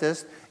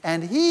scientist,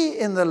 and he,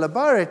 in the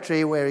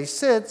laboratory where he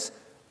sits,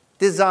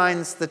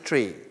 designs the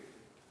tree.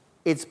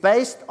 It's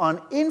based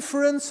on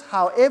inference,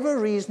 however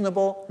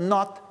reasonable,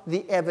 not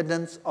the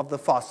evidence of the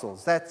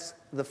fossils. That's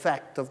the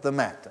fact of the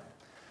matter.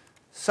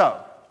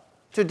 So,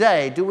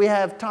 today, do we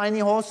have tiny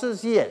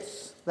horses?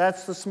 Yes.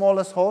 That's the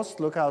smallest horse.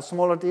 Look how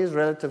small it is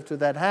relative to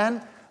that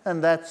hand.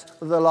 And that's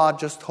the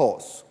largest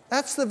horse.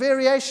 That's the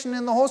variation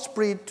in the horse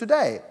breed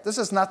today. This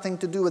has nothing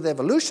to do with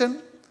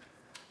evolution.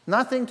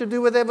 Nothing to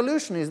do with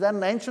evolution. Is that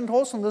an ancient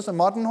horse and this a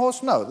modern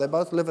horse? No, they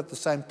both live at the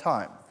same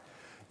time.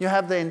 You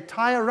have the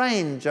entire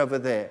range over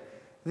there.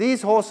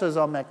 These horses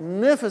are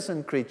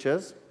magnificent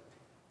creatures,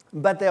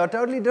 but they are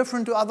totally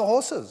different to other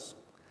horses.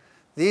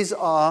 These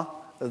are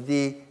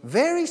the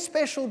very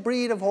special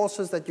breed of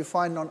horses that you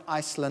find on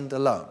Iceland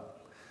alone.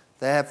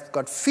 They have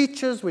got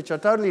features which are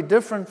totally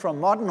different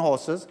from modern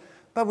horses,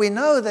 but we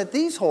know that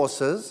these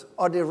horses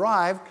are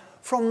derived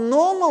from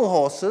normal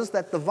horses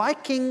that the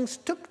Vikings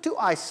took to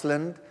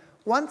Iceland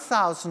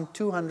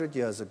 1,200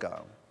 years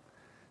ago.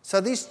 So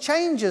these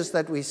changes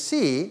that we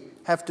see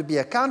have to be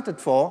accounted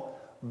for,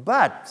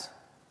 but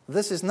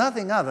this is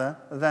nothing other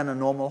than a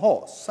normal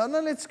horse. So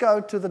now let's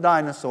go to the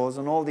dinosaurs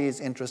and all these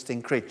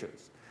interesting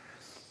creatures.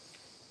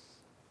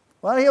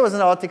 Well, here was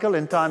an article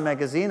in Time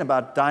magazine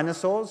about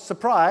dinosaurs.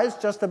 Surprise,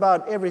 just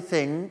about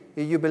everything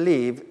you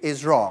believe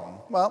is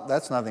wrong. Well,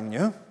 that's nothing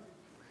new.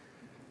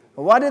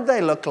 What did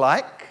they look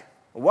like?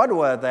 What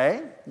were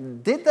they?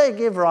 Did they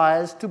give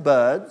rise to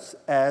birds,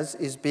 as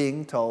is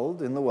being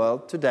told in the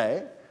world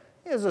today?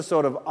 Here's a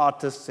sort of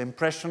artist's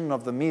impression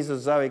of the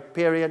Mesozoic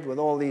period with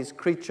all these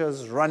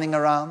creatures running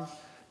around.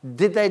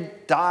 Did they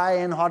die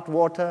in hot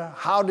water?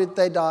 How did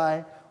they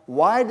die?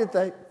 Why did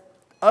they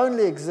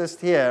only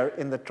exist here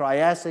in the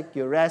Triassic,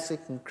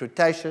 Jurassic, and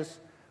Cretaceous?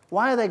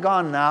 Why are they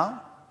gone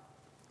now?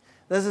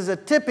 This is a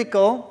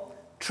typical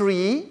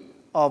tree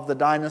of the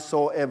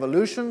dinosaur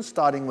evolution,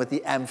 starting with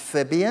the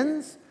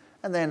amphibians,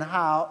 and then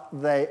how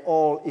they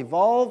all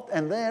evolved,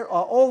 and there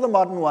are all the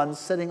modern ones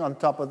sitting on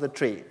top of the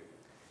tree.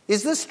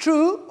 Is this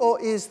true, or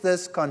is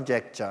this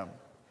conjecture?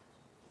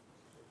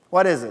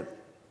 What is it?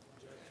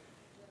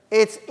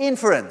 It's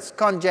inference,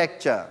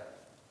 conjecture,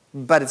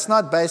 but it's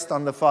not based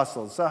on the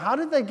fossils. So how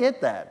did they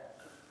get that?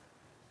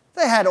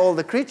 They had all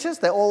the creatures,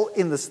 they're all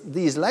in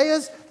these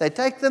layers, they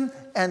take them,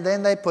 and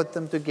then they put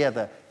them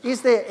together.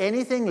 Is there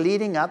anything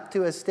leading up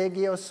to a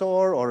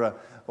stegosaur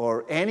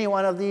or any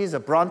one of these, a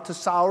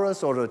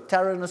brontosaurus or a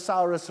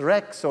tyrannosaurus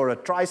rex or a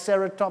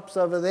triceratops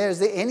over there? Is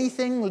there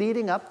anything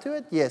leading up to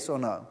it? Yes or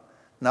no?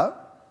 No?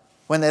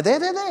 When they're there,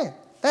 they're there.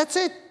 That's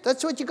it.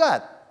 That's what you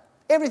got.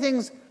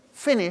 Everything's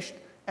finished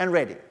and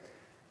ready.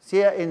 See,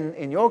 here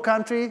in your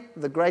country,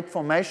 the great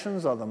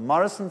formations are the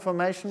Morrison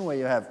Formation, where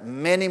you have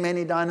many,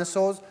 many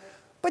dinosaurs,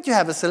 but you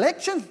have a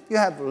selection. You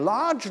have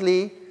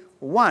largely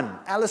one,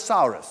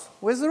 Allosaurus.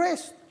 Where's the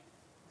rest?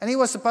 And he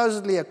was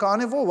supposedly a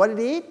carnivore. What did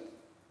he eat?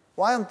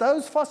 Why aren't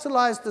those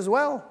fossilized as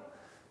well?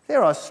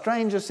 There are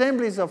strange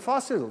assemblies of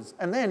fossils.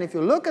 And then if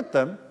you look at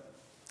them,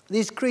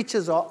 these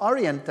creatures are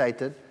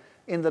orientated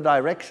in the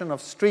direction of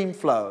stream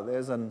flow.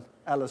 There's an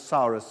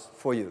Allosaurus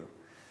for you.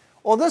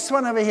 Or this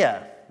one over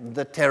here,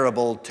 the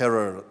terrible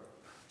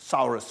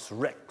Tyrannosaurus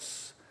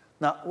rex.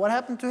 Now, what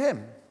happened to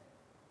him?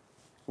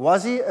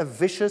 Was he a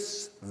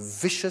vicious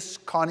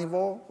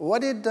carnivore?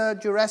 What did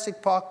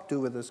Jurassic Park do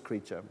with this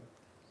creature?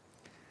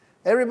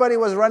 Everybody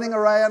was running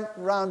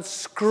around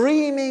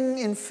screaming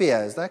in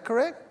fear. Is that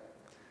correct?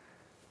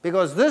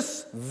 Because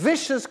this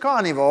vicious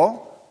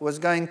carnivore was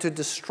going to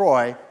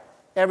destroy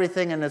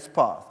everything in its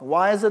path.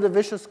 Why is it a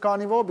vicious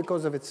carnivore?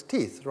 Because of its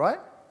teeth, right?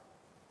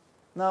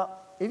 Now,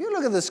 if you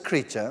look at this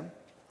creature,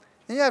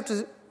 then you have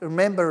to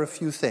remember a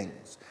few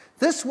things.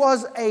 This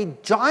was a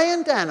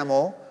giant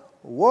animal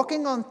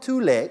walking on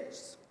two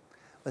legs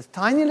with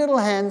tiny little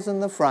hands in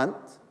the front.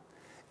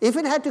 If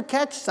it had to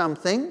catch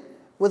something,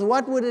 with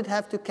what would it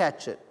have to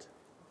catch it?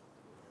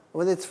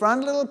 With its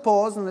front little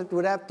paws, and it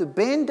would have to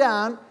bend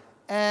down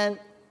and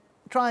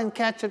try and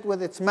catch it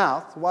with its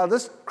mouth while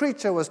this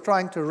creature was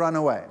trying to run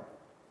away.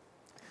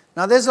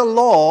 Now, there's a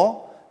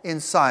law in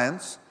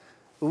science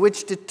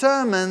which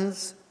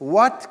determines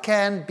what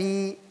can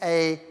be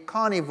a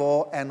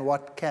carnivore and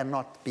what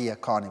cannot be a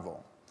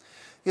carnivore.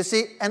 You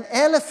see, an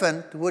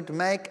elephant would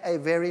make a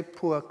very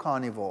poor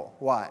carnivore.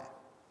 Why?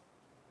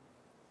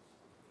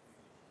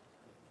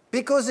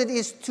 Because it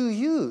is too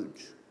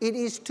huge. It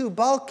is too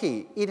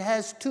bulky. It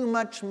has too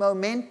much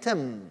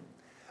momentum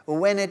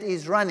when it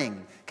is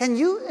running. Can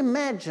you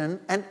imagine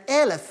an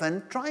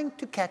elephant trying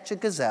to catch a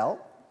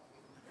gazelle?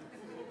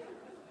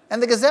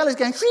 And the gazelle is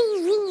going,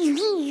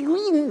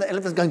 the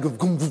elephant's going,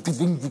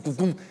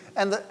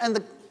 and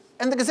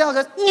the gazelle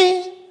goes,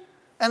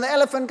 and the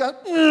elephant goes,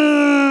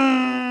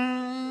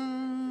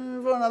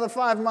 for another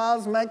 5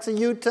 miles, makes a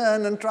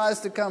U-turn and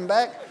tries to come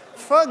back.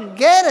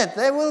 Forget it.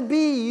 They will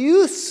be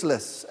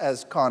useless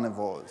as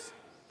carnivores.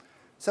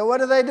 So what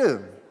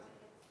do?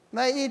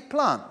 They eat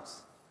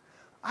plants.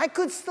 I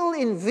could still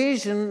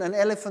envision an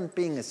elephant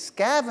being a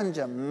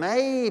scavenger,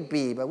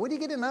 maybe, but would he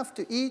get enough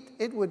to eat?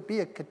 It would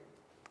be a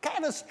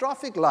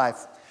catastrophic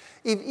life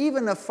if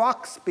even a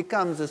fox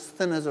becomes as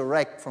thin as a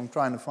rake from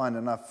trying to find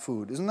enough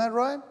food. Isn't that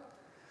right?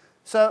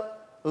 So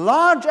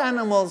large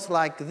animals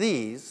like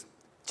these,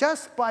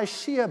 just by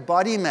sheer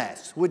body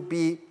mass, would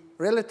be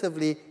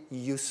relatively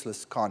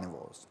useless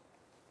carnivores.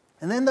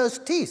 And then those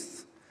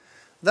teeth.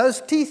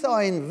 Those teeth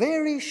are in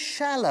very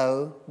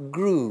shallow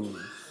grooves.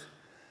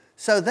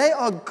 So they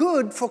are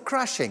good for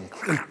crushing,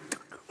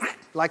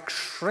 like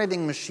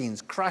shredding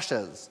machines,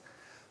 crushers.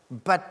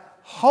 But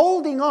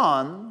holding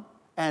on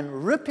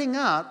and ripping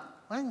out,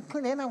 well,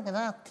 could end up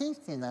without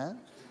teeth, you know.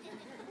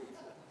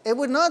 It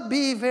would not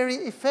be very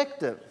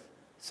effective.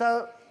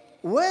 So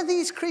were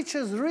these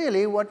creatures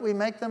really what we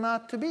make them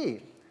out to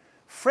be?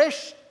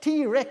 Fresh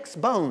T-Rex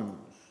bones.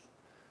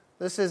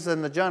 This is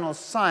in the journal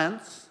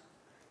Science.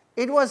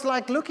 It was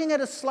like looking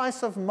at a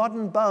slice of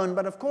modern bone,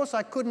 but of course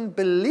I couldn't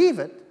believe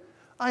it.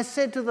 I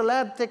said to the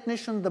lab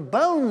technician, the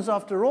bones,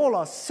 after all,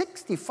 are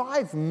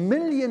 65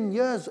 million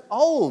years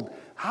old.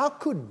 How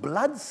could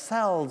blood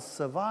cells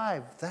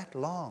survive that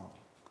long?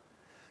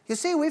 You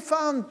see, we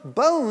found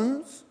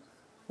bones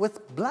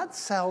with blood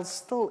cells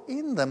still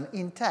in them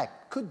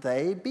intact. Could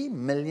they be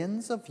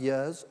millions of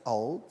years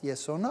old,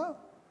 yes or no?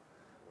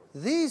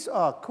 These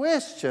are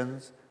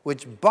questions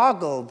which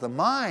boggle the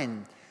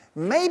mind.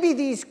 Maybe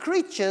these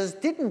creatures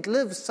didn't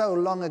live so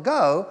long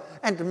ago,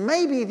 and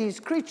maybe these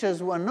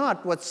creatures were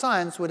not what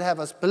science would have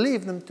us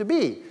believe them to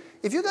be.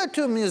 If you go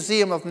to a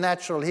museum of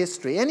natural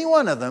history, any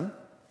one of them,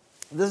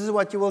 this is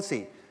what you will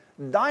see.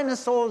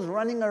 Dinosaurs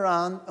running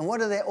around, and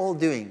what are they all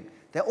doing?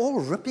 They're all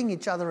ripping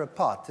each other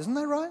apart. Isn't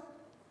that right?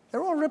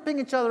 They're all ripping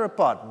each other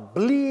apart,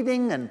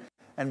 bleeding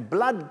and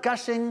blood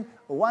gushing,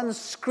 one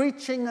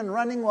screeching and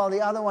running while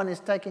the other one is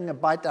taking a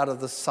bite out of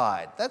the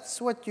side.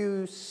 That's what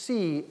you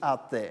see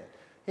out there.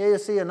 Here you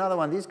see another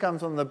one. These come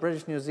from the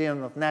British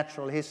Museum of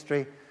Natural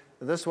History.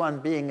 This one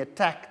being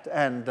attacked,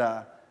 and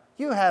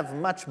you have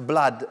much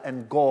blood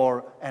and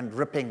gore and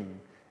ripping.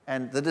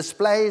 And the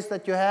displays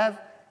that you have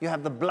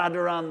the blood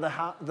around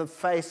the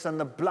face and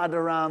the blood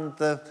around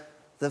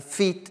the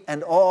feet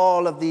and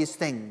all of these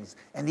things.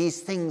 And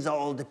these things are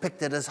all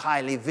depicted as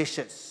highly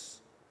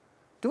vicious.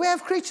 Do we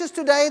have creatures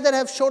today that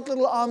have short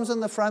little arms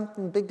in the front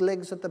and big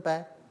legs at the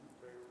back?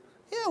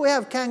 Yeah, we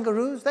have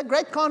kangaroos. They're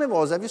great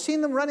carnivores. Have you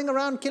seen them running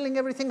around killing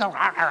everything? Blood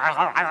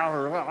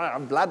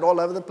all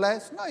over the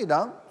place? No, you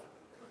don't.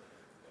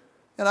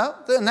 You know,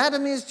 the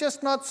anatomy is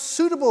just not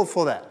suitable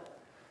for that.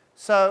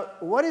 So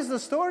what is the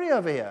story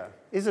over here?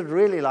 Is it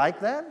really like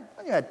that?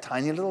 Well, you had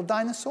tiny little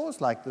dinosaurs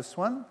like this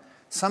one.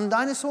 Some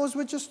dinosaurs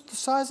were just the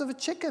size of a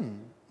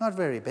chicken, not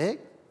very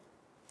big.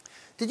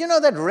 Did you know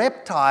that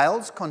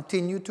reptiles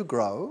continue to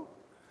grow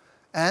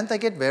and they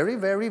get very,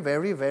 very,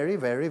 very, very,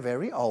 very,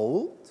 very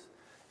old?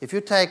 If you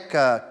take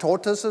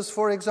tortoises,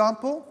 for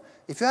example,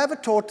 if you have a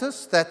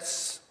tortoise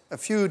that's a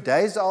few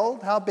days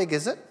old, how big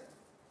is it?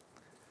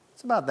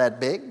 It's about that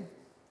big.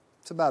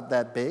 It's about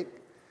that big.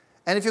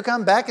 And if you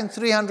come back in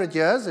 300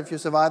 years, if you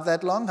survive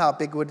that long, how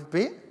big would it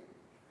be?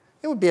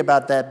 It would be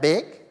about that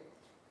big,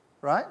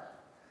 right?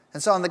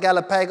 And so on the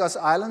Galapagos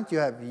Island, you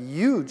have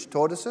huge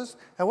tortoises.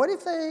 And what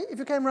if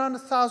you came around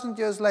 1,000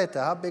 years later,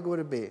 how big would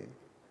it be?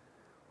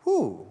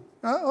 Whew,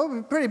 it would be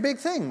a pretty big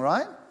thing,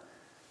 right?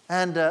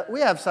 And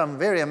we have some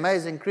very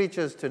amazing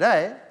creatures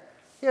today.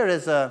 Here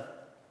is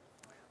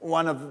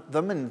one of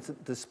them in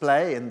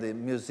display in the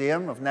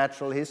Museum of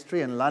Natural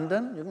History in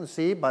London. You can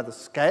see by the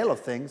scale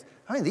of things.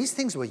 I mean, these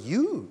things were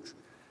huge.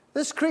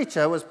 This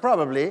creature was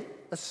probably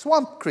a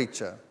swamp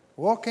creature,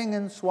 walking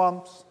in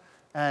swamps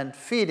and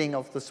feeding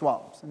off the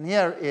swamps. And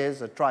here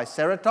is a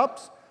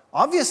triceratops,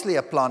 obviously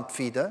a plant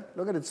feeder.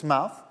 Look at its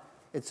mouth.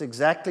 It's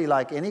exactly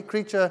like any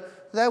creature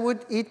that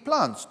would eat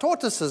plants.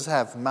 Tortoises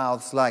have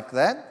mouths like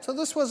that, so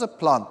this was a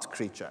plant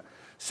creature.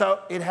 So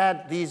it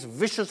had these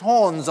vicious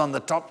horns on the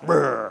top.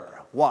 Brrr.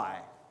 Why?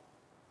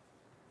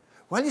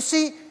 Well, you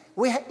see,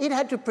 it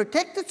had to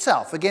protect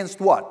itself against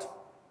what?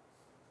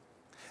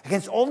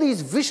 Against all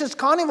these vicious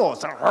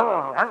carnivores.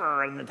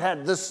 And it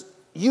had this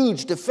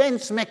huge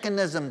defense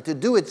mechanism to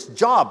do its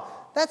job.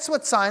 That's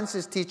what science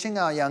is teaching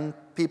our young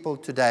people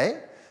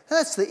today.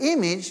 That's the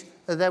image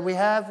that we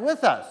have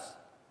with us.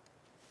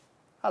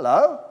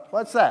 Hello?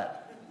 What's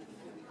that?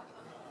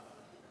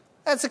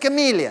 That's a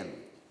chameleon.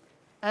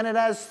 And it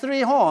has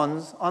 3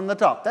 horns on the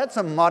top. That's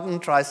a modern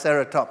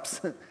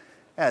triceratops.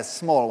 A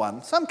small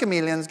one. Some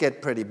chameleons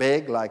get pretty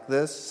big, like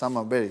this. Some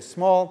are very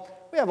small.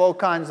 We have all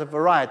kinds of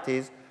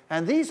varieties.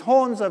 And these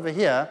horns over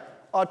here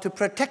are to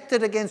protect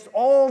it against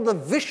all the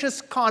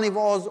vicious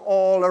carnivores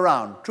all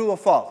around. True or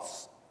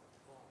false?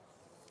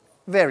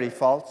 Very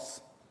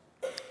false.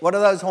 What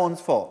are those horns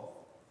for?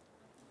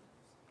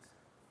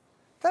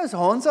 Those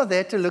horns are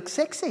there to look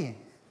sexy.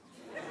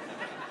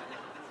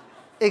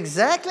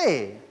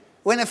 Exactly.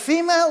 When a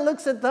female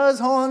looks at those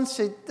horns,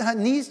 her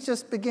knees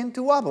just begin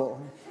to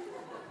wobble.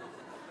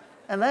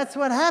 And that's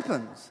what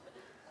happens.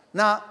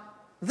 Now,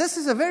 this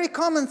is a very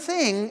common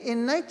thing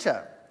in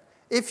nature.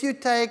 If you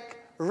take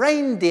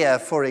reindeer,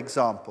 for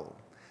example,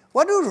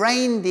 what do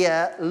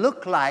reindeer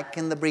look like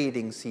in the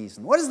breeding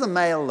season? What does the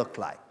male look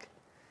like?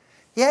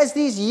 He has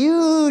these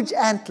huge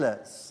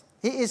antlers.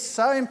 He is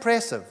so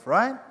impressive,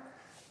 right?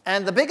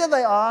 And the bigger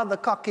they are, the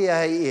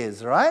cockier he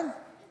is, right?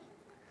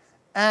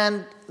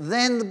 And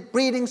then the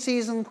breeding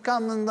season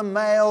comes and the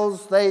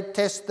males, they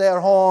test their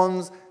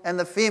horns, and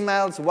the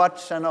females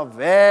watch and are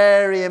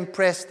very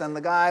impressed. And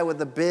the guy with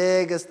the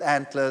biggest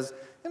antlers,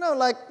 you know,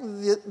 like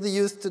the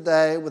youth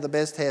today with the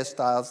best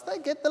hairstyles, they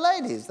get the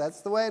ladies.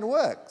 That's the way it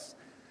works.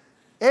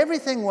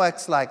 Everything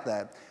works like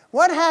that.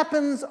 What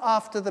happens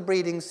after the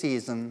breeding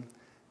season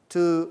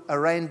to a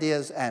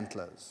reindeer's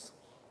antlers?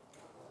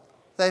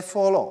 They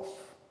fall off.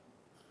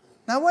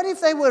 Now, what if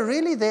they were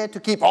really there to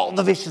keep all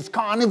the vicious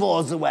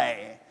carnivores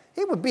away?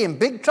 He would be in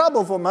big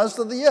trouble for most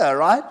of the year,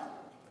 right?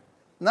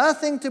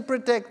 Nothing to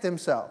protect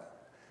himself.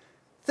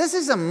 This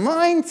is a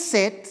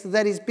mindset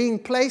that is being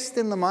placed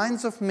in the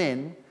minds of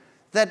men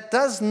that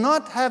does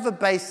not have a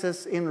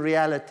basis in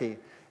reality.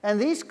 And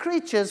these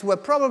creatures were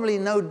probably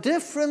no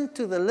different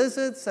to the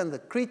lizards and the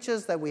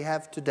creatures that we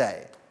have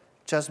today,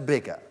 just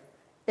bigger.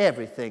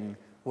 Everything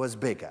was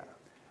bigger.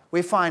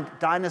 We find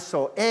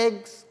dinosaur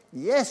eggs,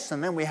 yes,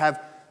 and then we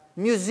have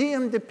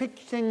museum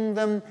depicting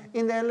them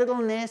in their little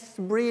nests,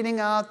 breeding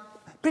out,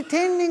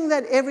 pretending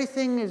that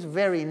everything is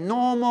very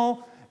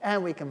normal,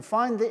 and we can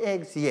find the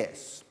eggs,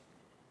 yes.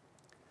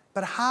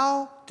 But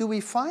how do we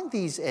find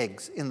these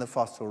eggs in the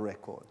fossil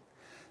record?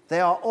 They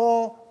are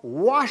all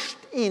washed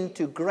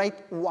into great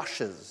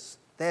washes.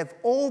 They have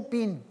all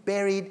been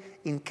buried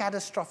in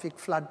catastrophic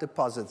flood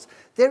deposits.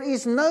 There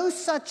is no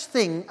such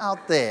thing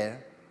out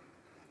there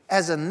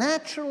as a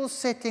natural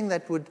setting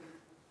that would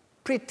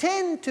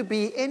pretend to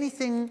be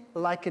anything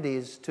like it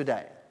is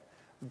today.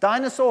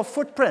 Dinosaur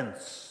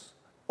footprints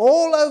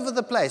all over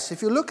the place.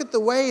 If you look at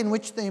the way in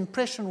which the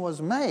impression was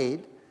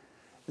made,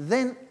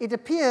 then it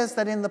appears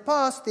that in the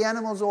past the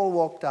animals all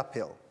walked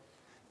uphill,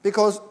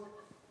 because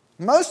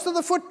most of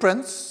the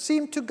footprints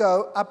seem to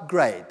go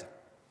upgrade.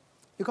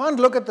 You can't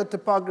look at the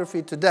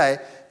topography today.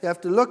 You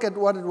have to look at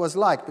what it was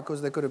like,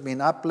 because there could have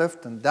been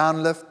uplift and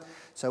downlift.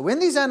 So when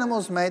these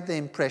animals made the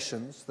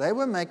impressions, they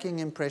were making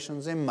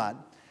impressions in mud,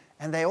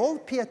 and they all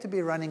appear to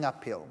be running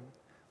uphill.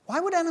 Why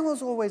would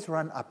animals always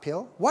run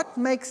uphill? What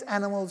makes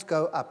animals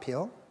go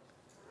uphill?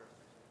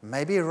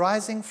 Maybe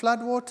rising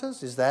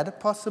floodwaters? Is that a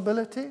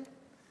possibility?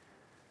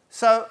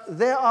 So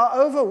there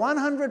are over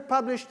 100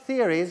 published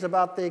theories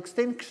about the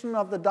extinction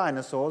of the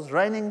dinosaurs,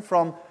 ranging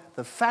from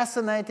the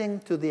fascinating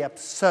to the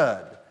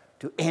absurd.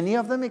 Do any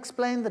of them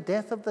explain the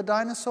death of the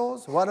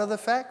dinosaurs? What are the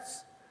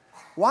facts?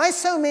 Why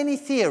so many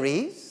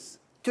theories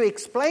to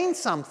explain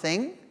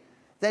something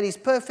that is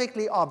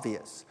perfectly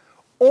obvious?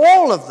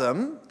 All of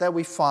them that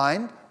we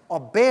find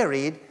are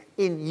buried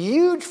in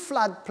huge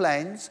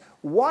floodplains,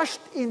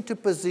 washed into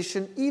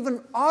position,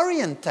 even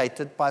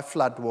orientated by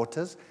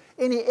floodwaters.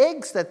 Any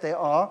eggs that there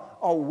are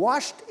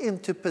washed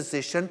into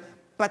position,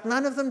 but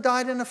none of them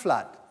died in a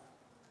flood.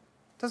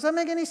 Does that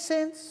make any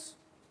sense?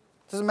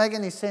 Doesn't make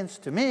any sense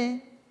to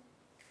me.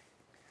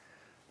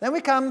 Then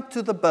we come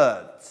to the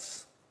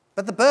birds.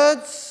 But the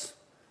birds,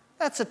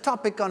 that's a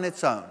topic on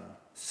its own.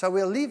 So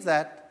we'll leave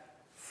that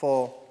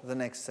for the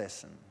next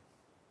session.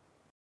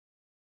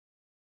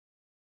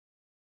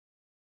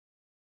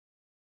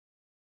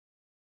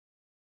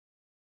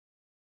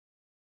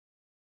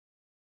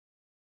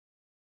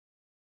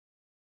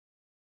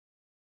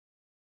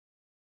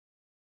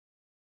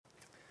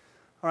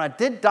 All right,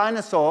 did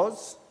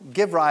dinosaurs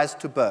give rise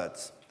to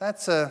birds?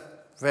 That's a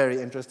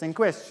very interesting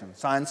question.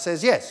 Science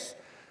says yes.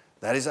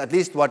 That is at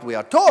least what we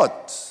are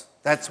taught.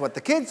 That's what the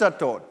kids are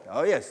taught.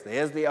 Oh yes,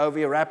 there's the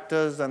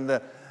oviraptors and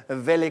the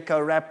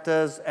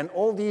velociraptors and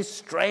all these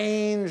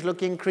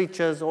strange-looking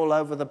creatures all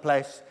over the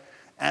place.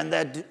 and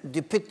they're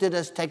depicted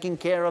as taking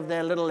care of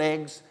their little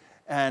eggs.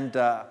 And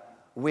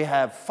we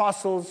have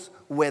fossils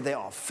where there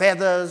are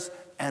feathers,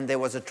 and there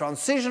was a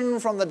transition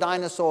from the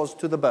dinosaurs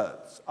to the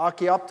birds.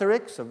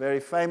 Archaeopteryx, a very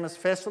famous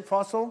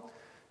fossil,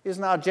 is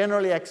now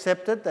generally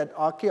accepted that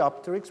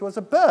Archaeopteryx was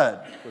a bird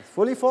with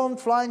fully formed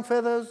flying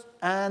feathers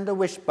and a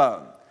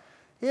wishbone.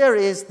 Here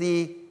is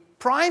the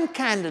prime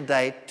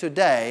candidate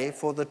today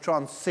for the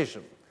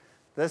transition.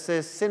 This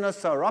is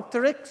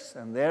Sinosauropteryx,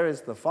 and there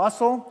is the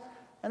fossil.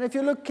 And if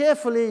you look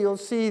carefully, you'll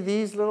see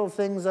these little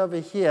things over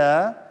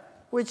here,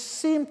 which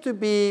seem to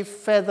be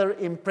feather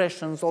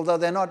impressions, although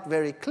they're not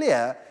very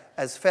clear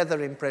as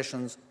feather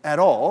impressions at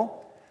all.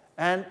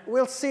 And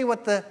we'll see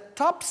what the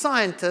top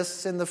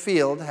scientists in the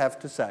field have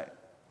to say.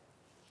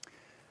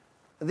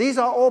 These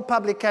are all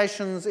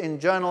publications in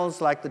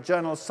journals like the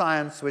journal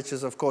Science, which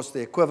is, of course,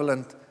 the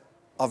equivalent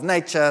of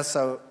Nature,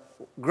 so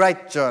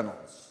great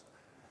journals.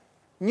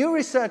 New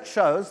research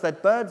shows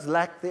that birds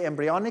lack the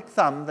embryonic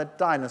thumb that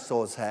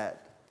dinosaurs had,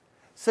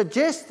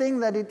 suggesting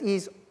that it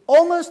is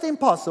almost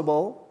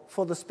impossible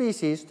for the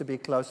species to be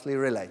closely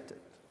related.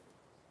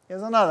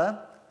 Here's another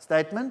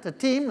statement. A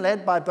team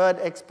led by bird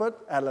expert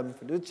Alan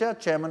Fiducia,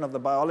 chairman of the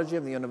biology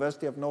of the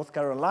University of North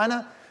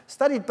Carolina,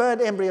 studied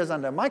bird embryos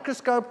under a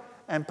microscope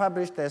and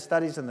published their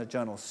studies in the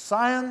journal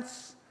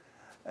Science.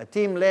 A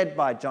team led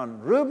by John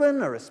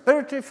Rubin, a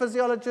respiratory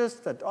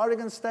physiologist at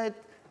Oregon State,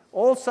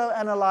 also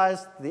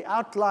analyzed the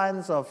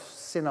outlines of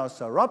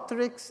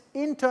Sinosauropteryx'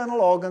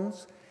 internal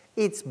organs.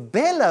 Its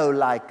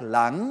bellow-like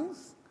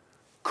lungs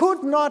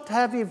could not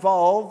have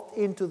evolved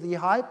into the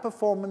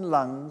high-performing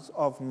lungs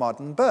of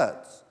modern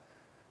birds.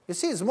 You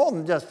see, it's more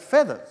than just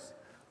feathers.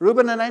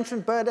 Rubin, an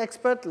ancient bird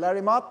expert,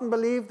 Larry Martin,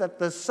 believed that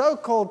the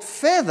so-called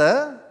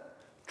feather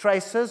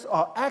traces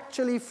are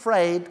actually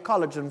frayed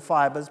collagen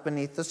fibers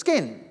beneath the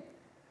skin.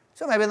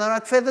 So maybe they're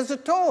not feathers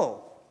at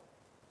all.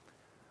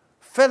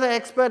 Feather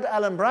expert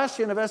Alan Brush,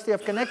 University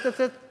of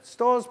Connecticut,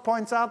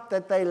 points out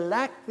that they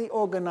lack the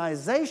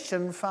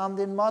organization found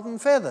in modern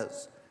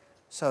feathers.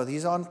 So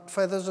these aren't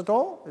feathers at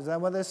all? Is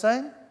that what they're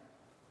saying?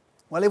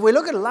 Well, if we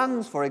look at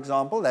lungs, for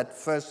example, that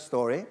first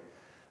story,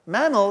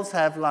 mammals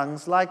have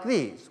lungs like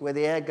these, where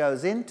the air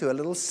goes into a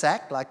little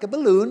sac like a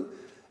balloon,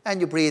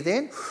 and you breathe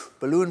in,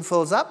 balloon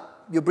fills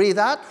up, you breathe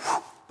out,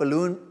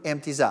 balloon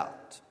empties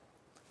out.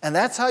 And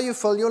that's how you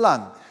fill your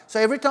lung. So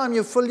every time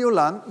you fill your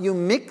lung, you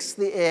mix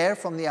the air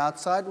from the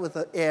outside with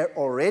the air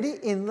already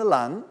in the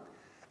lung,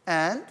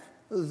 and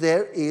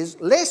there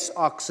is less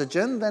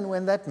oxygen than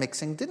when that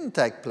mixing didn't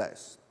take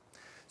place.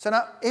 So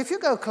now, if you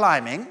go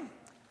climbing,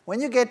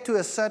 when you get to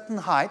a certain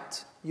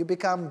height, you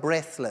become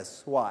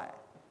breathless. Why?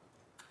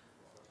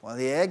 Well,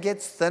 the air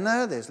gets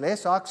thinner, there's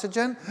less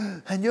oxygen,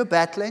 and you're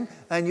battling,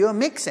 and you're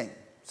mixing.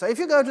 So if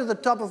you go to the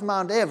top of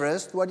Mount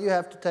Everest, what do you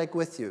have to take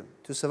with you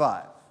to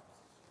survive?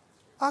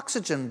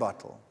 Oxygen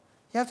bottle.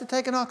 You have to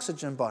take an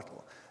oxygen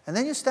bottle. And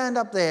then you stand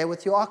up there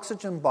with your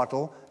oxygen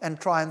bottle and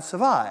try and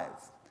survive.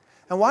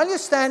 And while you're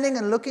standing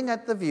and looking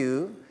at the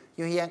view,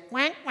 you hear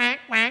quack, quack,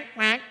 quack,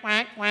 quack,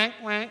 quack, quack,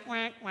 quack,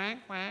 quack, quack,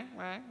 quack,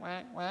 quack,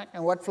 quack, quack.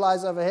 And what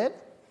flies overhead?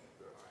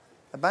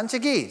 A bunch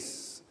of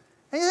geese.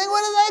 And you think,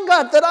 what have they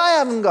got that I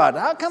haven't got?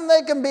 How come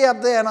they can be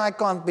up there and I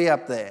can't be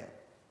up there?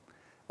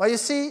 Well, you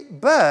see,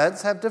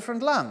 birds have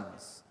different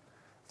lungs.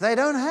 They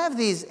don't have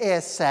these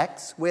air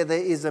sacs where there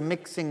is a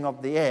mixing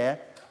of the air.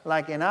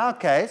 Like in our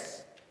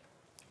case,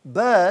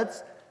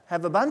 birds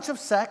have a bunch of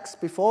sacs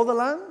before the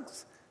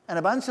lungs and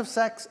a bunch of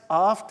sacs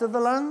after the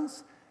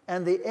lungs,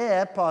 and the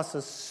air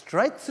passes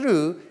straight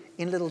through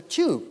in little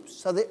tubes.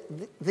 So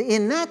the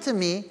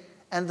anatomy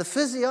and the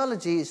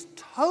physiology is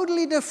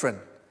totally different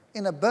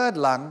in a bird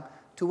lung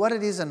to what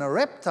it is in a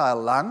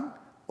reptile lung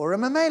or a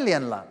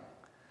mammalian lung.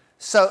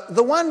 So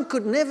the one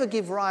could never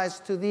give rise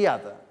to the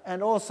other.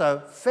 And also,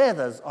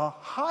 feathers are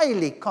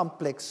highly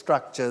complex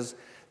structures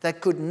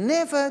that could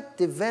never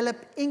develop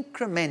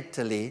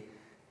incrementally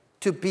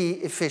to be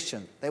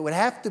efficient. They would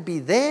have to be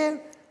there,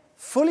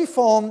 fully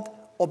formed,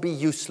 or be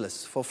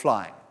useless for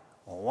flying,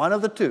 or one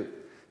of the two.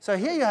 So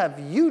here you have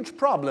huge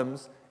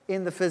problems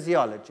in the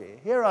physiology.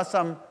 Here are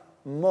some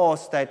more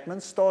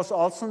statements. Stors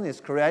Olsen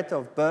is creator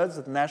of birds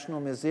at the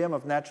National Museum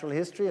of Natural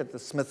History at the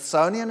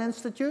Smithsonian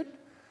Institute.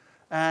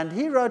 And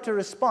he wrote a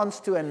response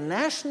to a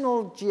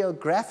National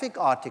Geographic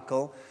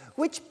article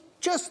which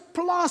just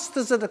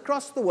plasters it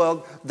across the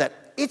world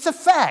that it's a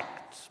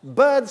fact.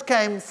 Birds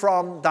came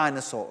from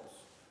dinosaurs.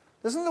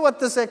 Listen to what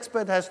this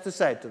expert has to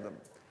say to them.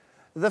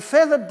 The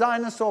feathered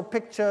dinosaur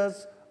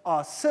pictures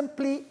are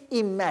simply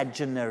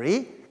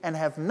imaginary and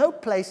have no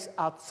place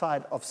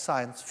outside of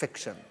science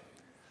fiction.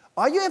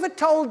 Are you ever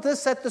told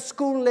this at the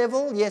school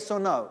level, yes or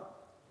no?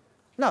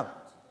 No.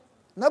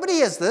 Nobody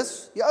hears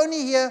this. You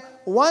only hear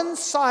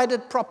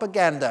one-sided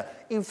propaganda.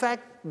 In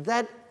fact,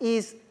 that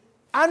is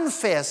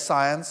unfair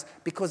science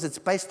because it's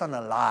based on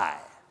a lie.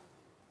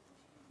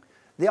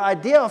 The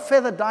idea of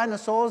feathered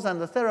dinosaurs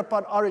and the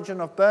theropod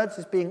origin of birds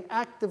is being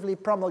actively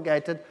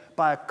promulgated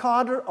by a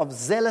cadre of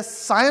zealous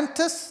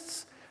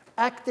scientists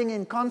acting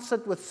in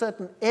concert with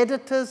certain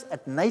editors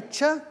at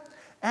Nature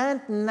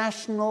and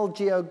National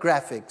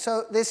Geographic.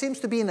 So there seems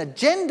to be an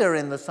agenda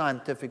in the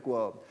scientific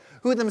world,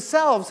 who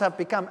themselves have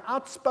become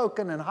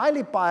outspoken and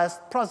highly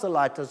biased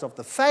proselyters of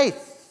the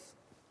faith.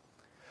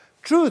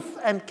 Truth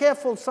and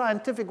careful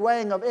scientific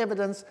weighing of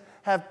evidence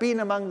have been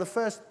among the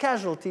first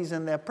casualties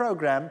in their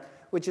program,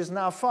 which is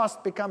now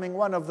fast becoming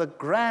one of the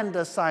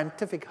grander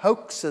scientific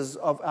hoaxes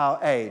of our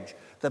age,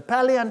 the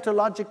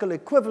paleontological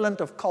equivalent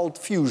of cold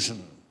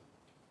fusion.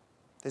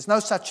 There's no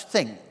such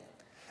thing.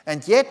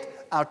 And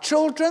yet, our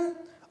children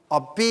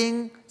are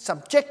being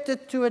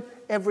subjected to it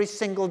every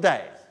single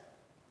day.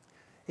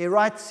 He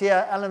writes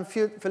here, Alan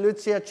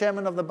Feluzia,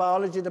 chairman of the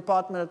biology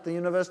department at the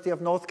University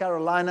of North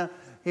Carolina,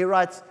 he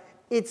writes,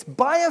 "It's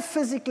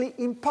biophysically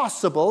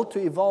impossible to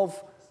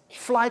evolve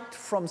flight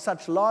from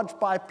such large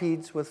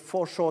bipeds with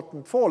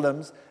foreshortened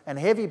forelimbs and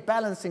heavy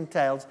balancing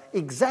tails,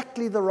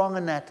 exactly the wrong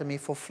anatomy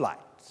for flight.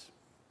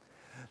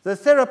 The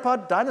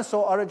theropod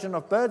dinosaur origin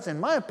of birds, in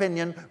my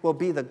opinion, will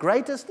be the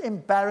greatest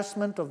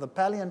embarrassment of the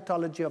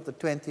paleontology of the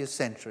 20th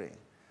century."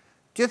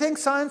 Do you think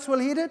science will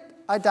heed it?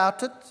 I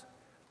doubt it.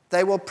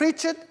 They will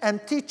preach it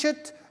and teach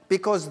it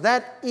because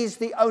that is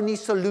the only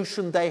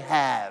solution they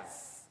have.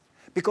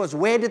 Because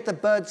where did the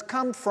birds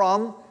come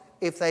from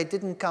if they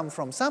didn't come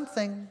from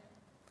something?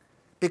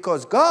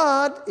 Because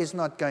God is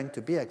not going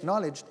to be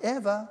acknowledged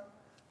ever.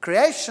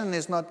 Creation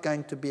is not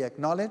going to be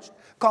acknowledged.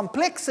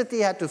 Complexity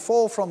had to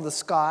fall from the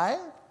sky.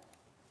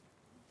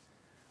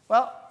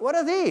 Well, what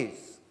are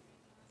these?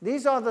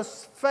 These are the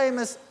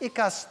famous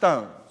Ica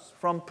stones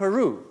from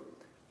Peru.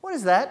 What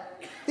is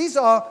that? These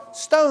are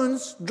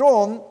stones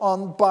drawn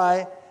on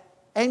by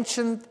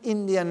ancient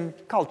Indian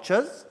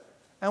cultures.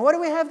 And what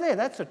do we have there?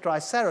 That's a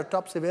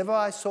triceratops, if ever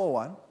I saw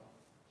one.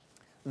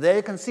 There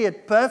you can see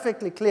it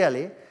perfectly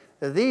clearly.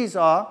 These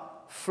are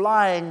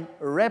flying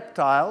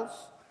reptiles.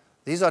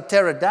 These are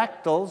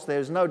pterodactyls.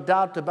 There's no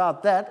doubt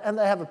about that. And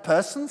they have a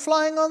person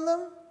flying on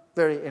them.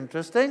 Very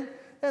interesting.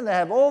 And they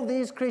have all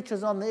these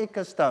creatures on the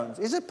Ica stones.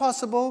 Is it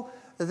possible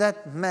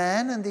that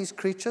man and these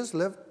creatures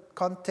lived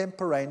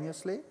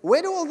contemporaneously?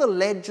 Where do all the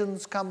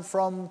legends come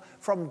from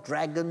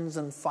dragons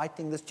and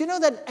fighting this? Do you know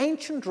that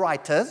ancient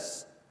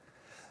writers,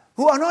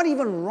 who are not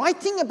even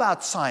writing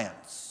about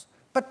science,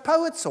 but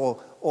poets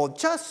or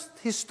just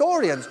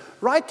historians,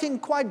 writing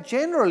quite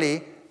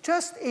generally,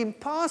 just in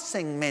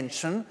passing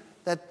mention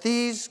that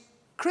these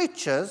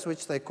creatures,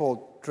 which they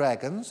call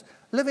dragons,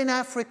 live in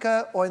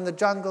Africa or in the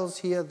jungles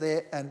here,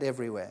 there, and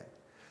everywhere.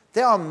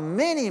 There are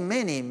many,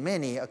 many,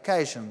 many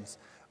occasions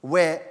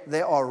where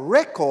there are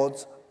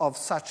records of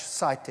such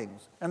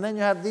sightings. And then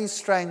you have these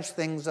strange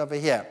things over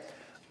here.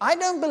 I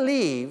don't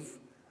believe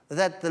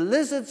that the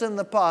lizards in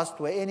the past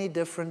were any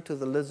different to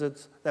the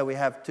lizards that we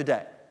have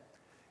today.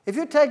 If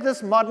you take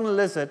this modern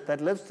lizard that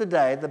lives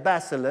today, the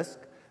basilisk,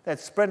 that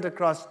sprint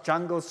across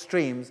jungle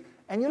streams,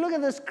 and you look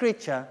at this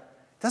creature,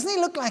 doesn't he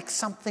look like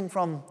something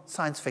from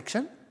science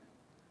fiction?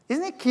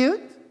 Isn't he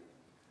cute?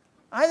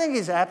 I think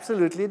he's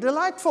absolutely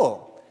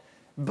delightful.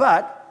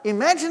 But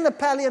imagine a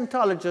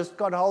paleontologist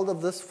got hold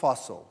of this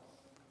fossil.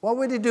 What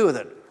would he do with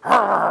it?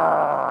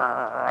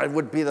 It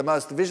would be the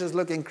most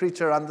vicious-looking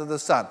creature under the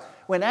sun.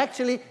 When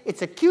actually,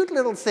 it's a cute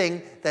little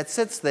thing that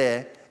sits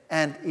there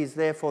and is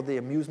there for the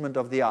amusement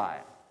of the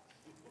eye.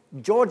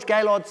 George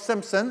Gaylord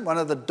Simpson, one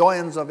of the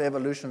doyens of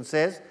evolution,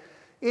 says,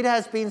 "It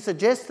has been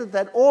suggested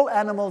that all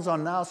animals are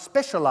now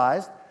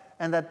specialized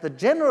and that the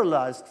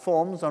generalized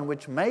forms on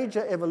which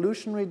major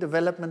evolutionary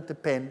development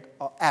depend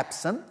are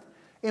absent.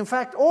 In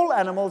fact, all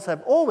animals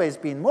have always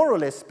been more or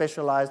less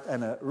specialized,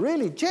 and a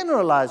really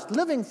generalized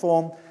living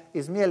form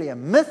is merely a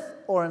myth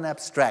or an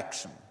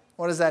abstraction."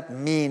 What does that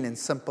mean in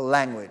simple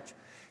language?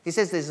 He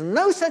says there's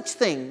no such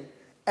thing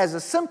as a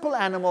simple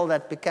animal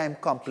that became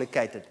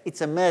complicated.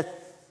 It's a myth.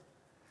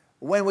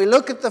 When we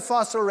look at the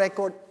fossil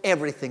record,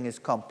 everything is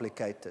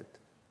complicated.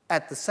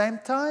 At the same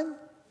time,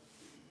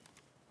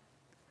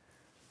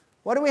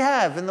 what do we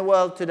have in the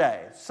world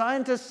today?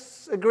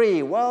 Scientists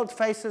agree, world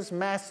faces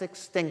mass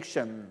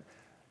extinction.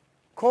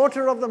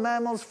 Quarter of the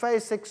mammals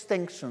face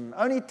extinction.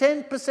 Only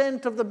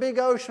 10% of the big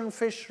ocean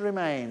fish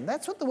remain.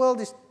 That's what the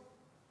world is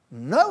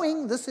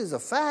knowing. This is a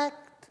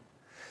fact.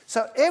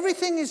 So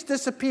everything is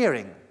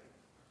disappearing,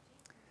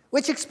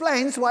 which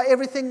explains why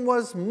everything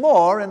was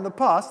more in the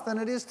past than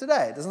it is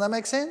today. Doesn't that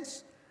make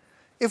sense?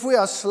 If we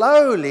are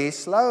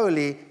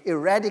slowly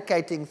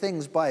eradicating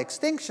things by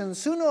extinction,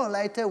 sooner or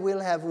later we'll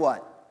have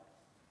what?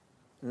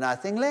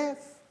 Nothing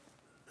left.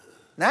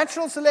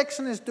 Natural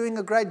selection is doing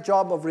a great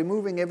job of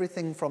removing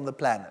everything from the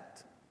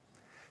planet.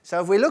 So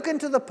if we look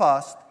into the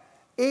past,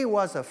 it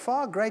was a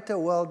far greater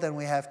world than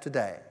we have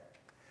today.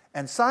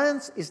 And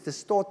science is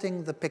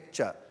distorting the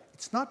picture.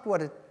 It's not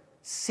what it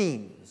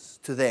seems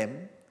to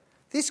them.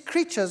 These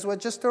creatures were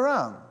just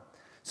around.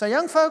 So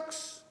young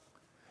folks,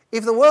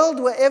 if the world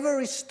were ever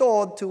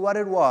restored to what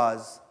it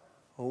was,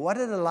 what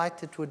a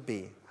delight it would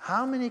be.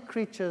 How many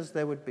creatures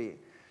there would be.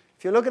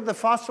 If you look at the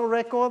fossil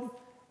record,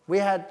 we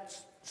had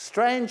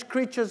strange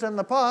creatures in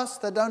the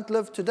past that don't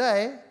live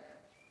today.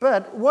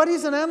 But what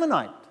is an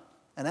ammonite?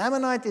 An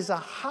ammonite is a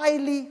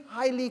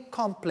highly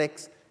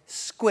complex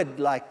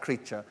squid-like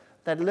creature.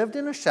 that lived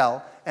in a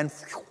shell and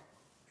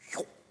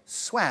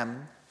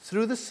swam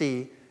through the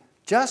sea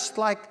just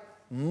like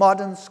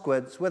modern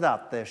squids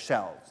without their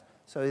shells.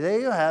 So there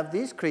you have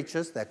these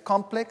creatures. They're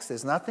complex.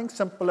 There's nothing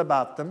simple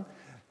about them.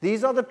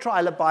 These are the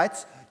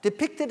trilobites,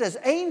 depicted as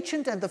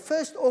ancient and the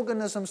first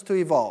organisms to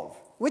evolve,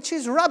 which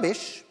is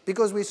rubbish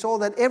because we saw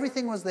that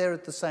everything was there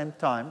at the same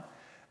time.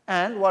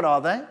 And what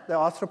are they? They're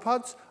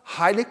arthropods,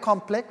 highly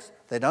complex.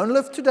 They don't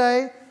live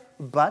today,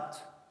 but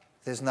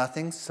there's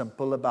nothing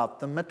simple about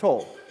them at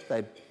all.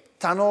 They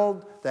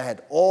tunneled. They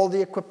had all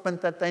the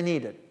equipment that they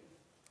needed.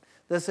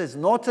 This is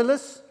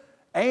Nautilus,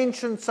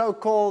 ancient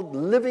so-called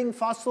living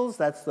fossils.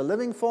 That's the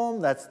living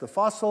form. That's the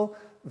fossil.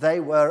 They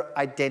were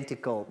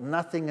identical.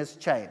 Nothing has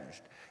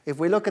changed. If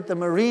we look at the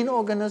marine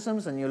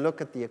organisms and you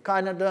look at the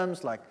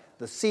echinoderms like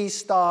the sea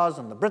stars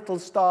and the brittle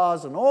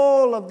stars and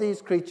all of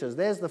these creatures,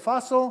 there's the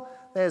fossil,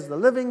 there's the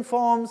living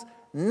forms.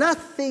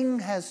 Nothing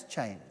has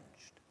changed.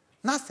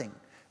 Nothing.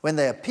 When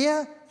they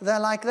appear, they're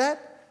like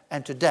that,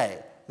 and today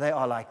they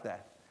are like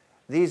that.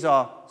 These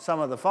are some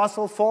of the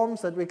fossil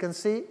forms that we can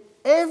see.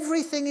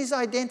 Everything is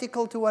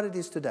identical to what it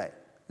is today.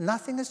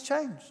 Nothing has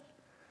changed.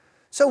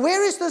 So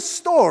where is the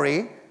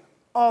story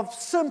of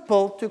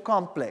simple to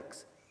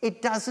complex?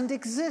 It doesn't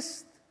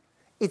exist.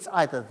 It's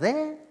either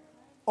there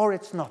or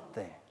it's not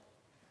there.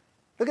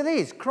 Look at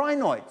these,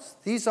 crinoids.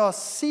 These are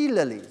sea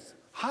lilies,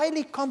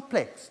 highly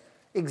complex,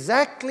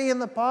 exactly in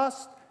the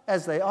past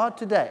as they are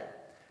today.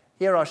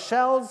 Here are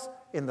shells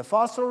in the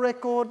fossil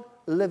record,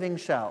 living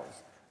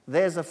shells.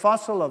 There's a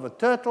fossil of a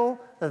turtle,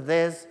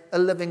 there's a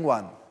living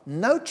one.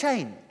 No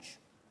change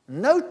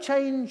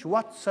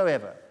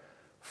whatsoever.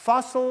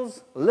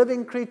 Fossils,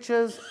 living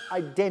creatures,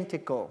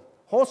 identical.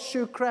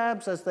 Horseshoe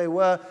crabs, as they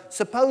were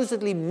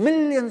supposedly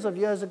millions of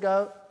years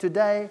ago,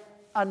 today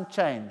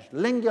unchanged.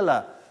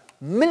 Lingula,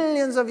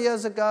 millions of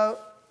years ago,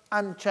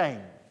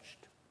 unchanged.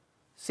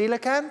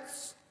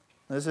 Coelacanths,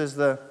 this is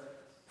the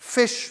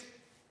fish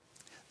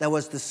that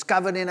was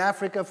discovered in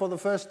Africa for the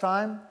first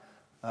time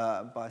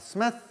by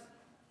Smith.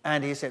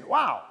 And he said,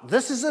 wow,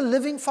 this is a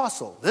living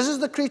fossil. This is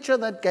the creature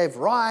that gave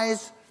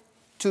rise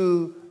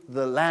to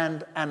the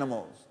land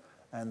animals.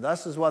 And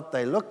this is what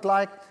they looked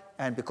like.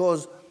 And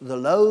because the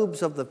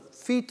lobes of the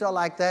feet are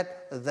like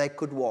that, they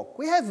could walk.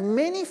 We have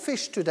many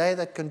fish today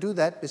that can do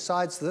that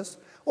besides this.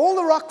 All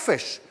the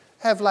rockfish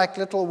have like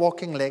little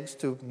walking legs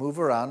to move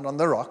around on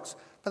the rocks,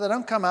 but they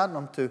don't come out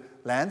onto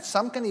land.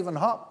 Some can even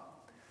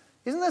hop.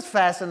 Isn't this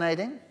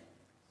fascinating?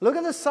 Look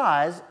at the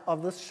size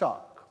of this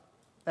shark.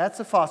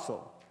 That's a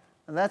fossil.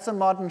 And that's a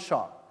modern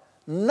shark.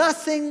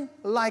 Nothing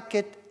like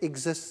it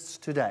exists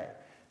today.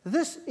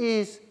 This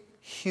is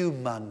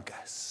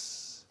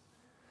humongous.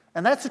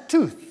 And that's a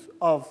tooth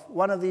of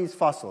one of these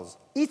fossils.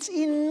 It's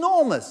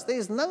enormous.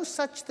 There's no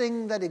such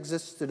thing that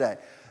exists today.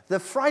 The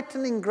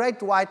frightening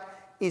great white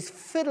is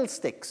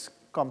fiddlesticks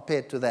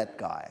compared to that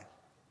guy.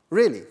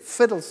 Really,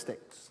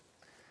 fiddlesticks.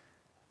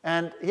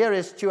 And here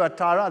is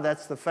Tuatara.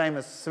 That's the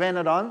famous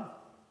Sphenodon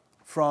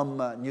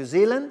from New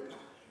Zealand.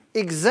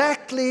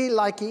 Exactly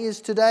like he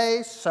is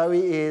today, so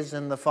he is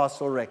in the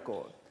fossil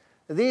record.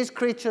 These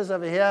creatures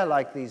over here,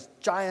 like these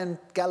giant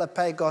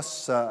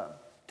Galapagos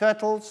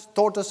turtles,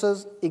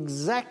 tortoises,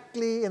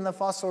 exactly in the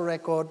fossil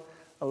record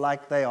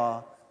like they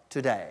are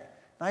today.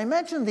 Now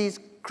imagine these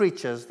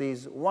creatures,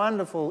 these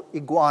wonderful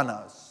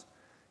iguanas.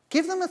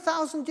 Give them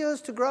 1,000 years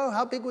to grow,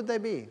 how big would they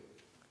be?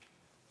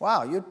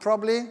 Wow, you'd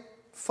probably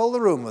fill the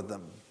room with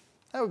them.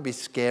 That would be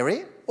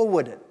scary, or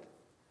would it?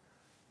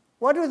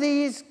 What do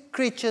these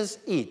creatures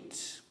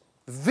eat?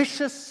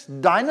 Vicious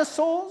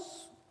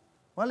dinosaurs?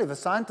 Well, if a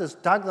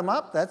scientist dug them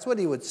up, that's what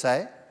he would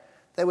say.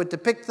 They would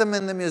depict them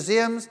in the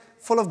museums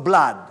full of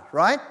blood,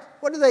 right?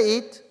 What do they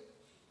eat?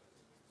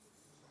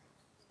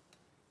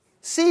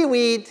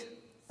 Seaweed.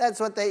 That's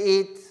what they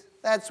eat.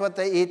 That's what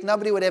they eat.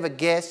 Nobody would ever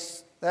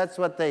guess. That's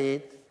what they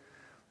eat.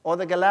 Or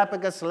the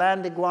Galapagos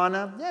land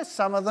iguana. Yes,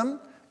 some of them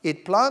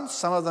eat plants.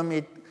 Some of them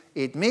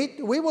eat meat.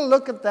 We will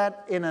look at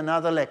that in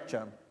another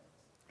lecture.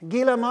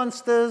 Gila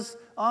monsters,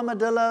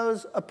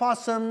 armadillos,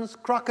 opossums,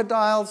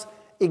 crocodiles,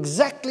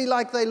 exactly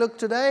like they look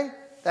today,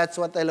 that's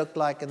what they looked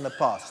like in the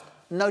past.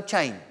 No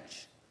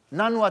change,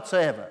 none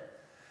whatsoever.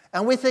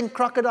 And we think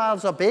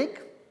crocodiles are big.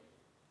 Do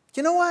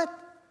you know what?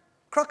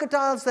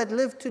 Crocodiles that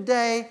live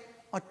today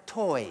are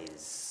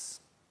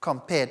toys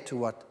compared to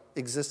what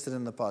existed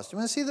in the past. You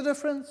want to see the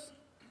difference?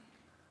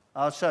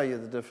 I'll show you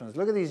the difference.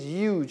 Look at these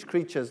huge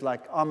creatures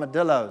like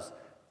armadillos.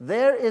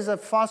 There is a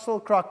fossil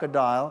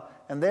crocodile,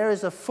 and there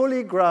is a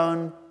fully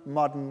grown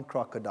modern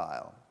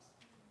crocodile.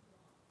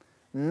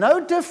 No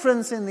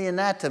difference in the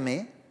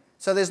anatomy,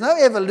 so there's no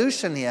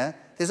evolution here.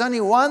 There's only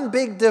one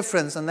big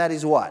difference, and that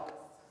is what?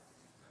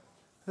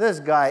 This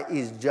guy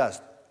is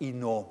just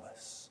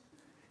enormous.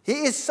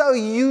 He is so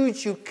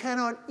huge you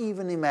cannot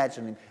even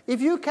imagine him.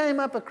 If you came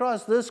up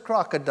across this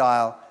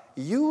crocodile,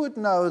 you would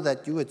know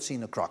that you had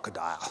seen a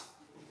crocodile.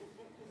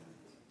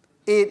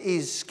 It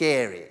is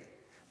scary.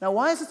 Now,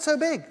 why is it so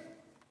big?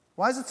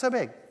 Why is it so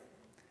big?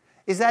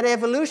 Is that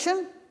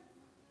evolution?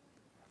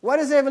 What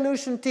does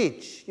evolution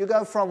teach? You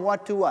go from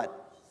what to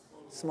what?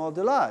 Small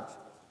to large.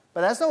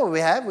 But that's not what we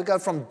have. We go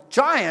from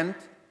giant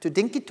to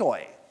dinky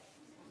toy.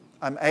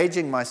 I'm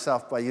aging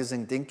myself by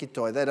using dinky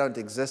toy. They don't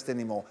exist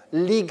anymore.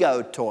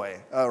 Lego toy.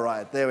 All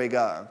right, there we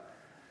go.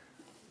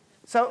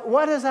 So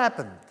what has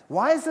happened?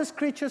 Why is this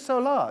creature so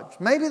large?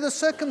 Maybe the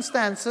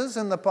circumstances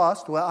in the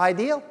past were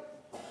ideal.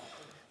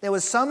 There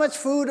was so much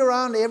food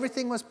around,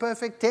 everything was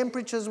perfect,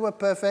 temperatures were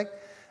perfect,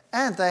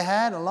 and they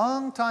had a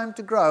long time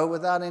to grow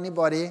without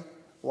anybody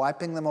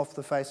wiping them off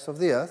the face of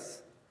the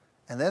earth.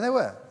 And there they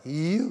were,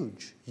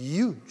 huge,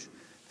 huge.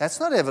 That's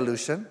not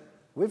evolution.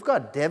 We've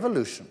got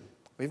devolution.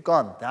 We've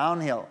gone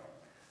downhill.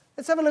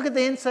 Let's have a look at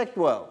the insect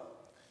world.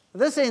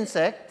 This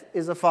insect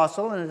is a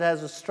fossil, and it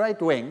has a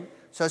straight wing.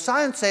 So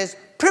science says,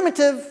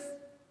 primitive,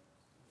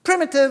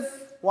 primitive.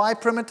 Why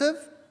primitive?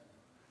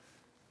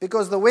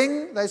 Because the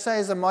wing, they say,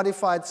 is a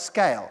modified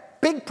scale.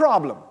 Big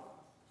problem.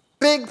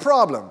 Big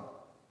problem.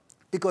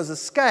 Because a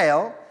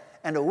scale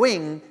and a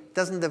wing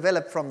doesn't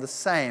develop from the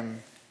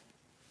same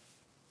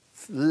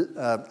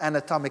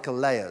anatomical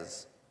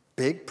layers.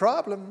 Big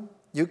problem.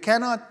 You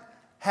cannot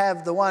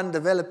have the one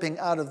developing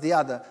out of the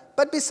other.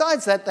 But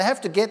besides that, they have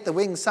to get the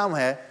wing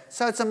somewhere,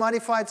 so it's a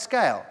modified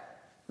scale.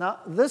 Now,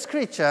 this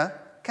creature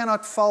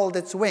cannot fold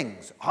its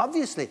wings.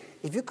 Obviously,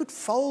 if you could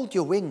fold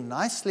your wing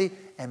nicely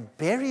and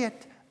bury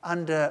it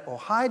under or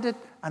hide it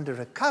under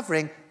a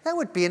covering, that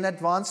would be an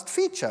advanced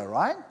feature,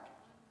 right?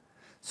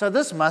 So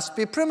this must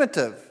be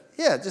primitive.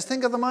 Here, just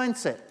think of the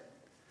mindset.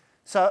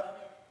 So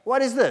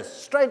what is this?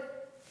 Straight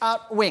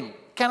out wing.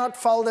 Cannot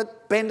fold it,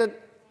 bend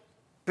it,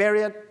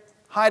 bury it,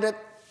 hide it.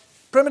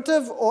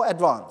 Primitive or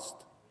advanced?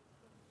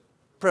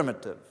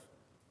 Primitive.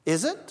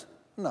 Is it?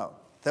 No.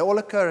 They all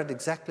occur at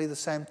exactly the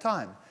same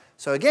time.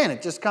 So again,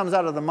 it just comes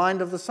out of the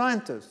mind of the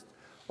scientist.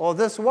 Or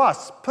this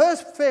wasp,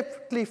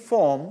 perfectly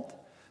formed,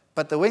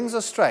 but the wings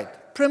are straight.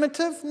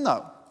 Primitive?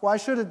 No. Why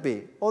should it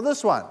be? Or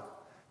this one.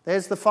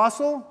 There's the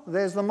fossil,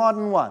 there's the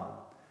modern one.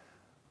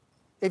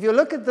 If you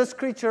look at this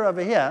creature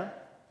over here,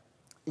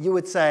 you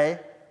would say,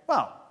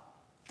 well,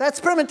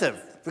 that's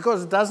primitive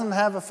because it doesn't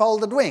have a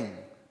folded wing.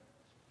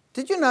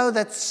 Did you know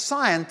that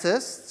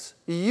scientists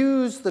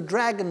use the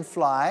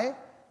dragonfly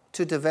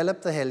to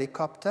develop the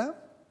helicopter?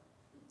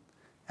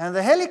 And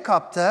the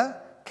helicopter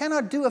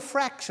cannot do a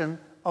fraction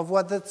of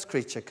what this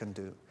creature can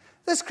do.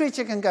 This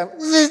creature can go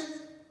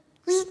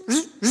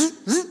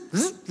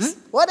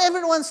whatever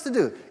it wants to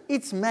do.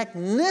 It's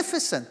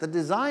magnificent. The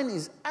design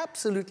is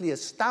absolutely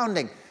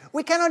astounding.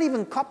 We cannot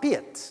even copy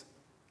it.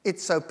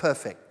 It's so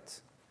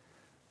perfect.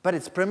 But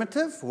it's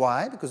primitive.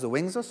 Why? Because the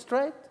wings are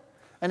straight.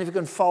 And if you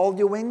can fold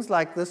your wings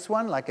like this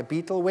one, like a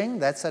beetle wing,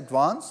 that's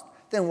advanced.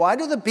 Then why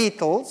do the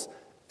beetles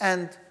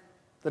and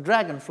the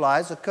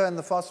dragonflies occur in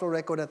the fossil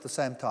record at the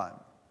same time?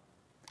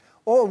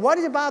 Or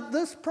what about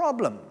this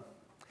problem?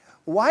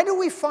 Why do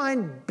we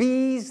find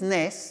bees'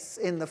 nests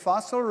in the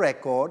fossil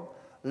record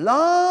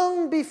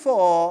long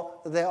before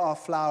there are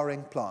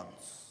flowering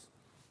plants?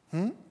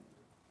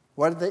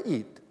 What do they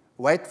eat?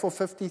 Wait for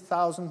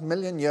 50,000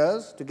 million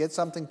years to get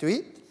something to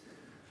eat?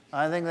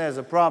 I think there's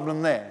a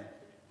problem there.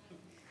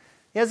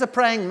 Here's a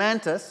praying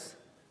mantis,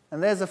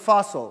 and there's a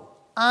fossil.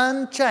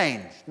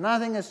 Unchanged.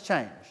 Nothing has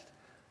changed.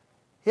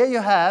 Here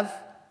you have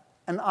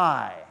an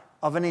eye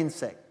of an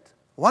insect.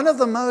 One of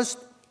the most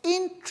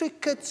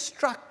intricate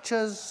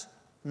structures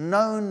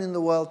known in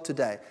the world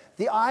today.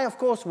 The eye, of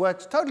course,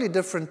 works totally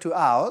different to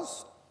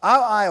ours.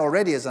 Our eye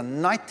already is a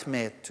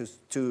nightmare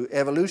to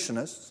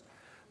evolutionists.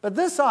 But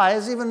this eye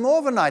is even more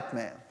of a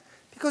nightmare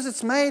because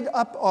it's made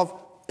up of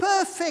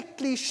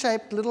perfectly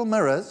shaped little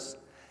mirrors,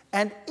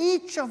 and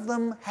each of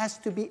them has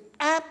to be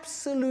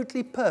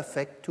absolutely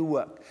perfect to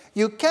work.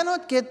 You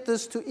cannot get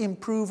this to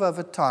improve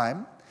over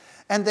time,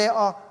 and there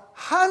are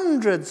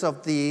hundreds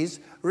of these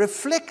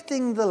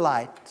reflecting the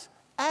light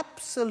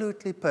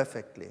absolutely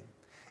perfectly.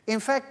 In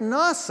fact,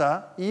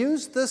 NASA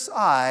used this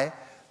eye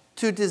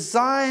to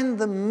design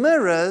the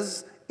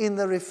mirrors in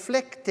the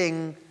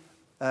reflecting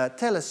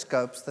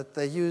telescopes that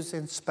they use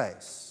in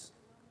space.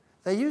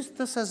 They used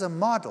this as a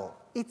model.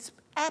 It's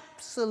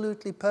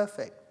absolutely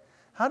perfect.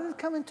 How did it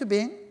come into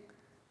being?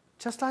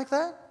 Just like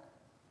that?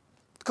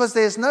 Because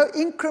there's no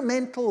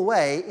incremental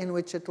way in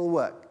which it will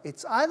work.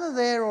 It's either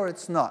there or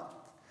it's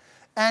not.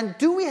 And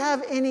do we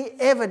have any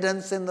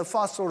evidence in the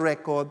fossil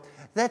record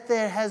that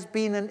there has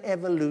been an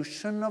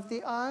evolution of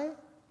the eye?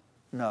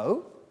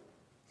 No.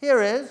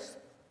 Here is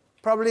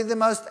probably the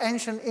most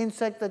ancient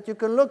insect that you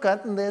can look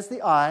at, and there's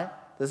the eye.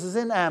 This is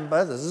in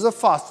amber. This is a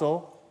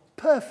fossil.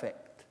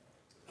 Perfect.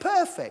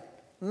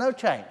 Perfect. No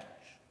change.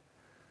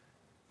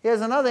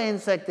 Here's another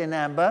insect in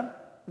amber.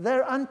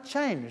 They're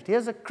unchanged.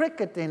 Here's a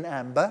cricket in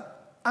amber.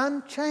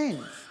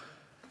 Unchanged.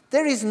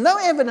 There is no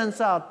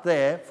evidence out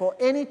there for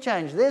any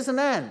change. There's an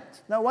ant.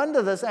 No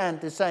wonder this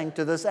ant is saying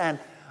to this ant,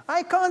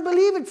 I can't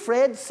believe it,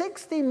 Fred.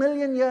 60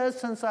 million years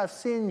since I've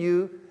seen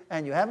you,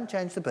 and you haven't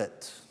changed a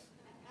bit.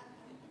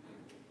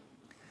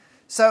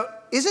 So,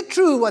 is it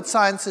true what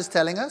science is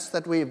telling us,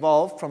 that we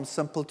evolved from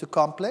simple to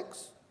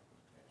complex?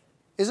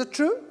 Is it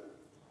true?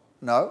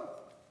 No.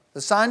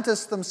 The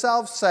scientists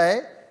themselves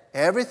say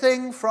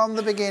everything from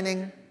the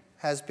beginning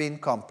has been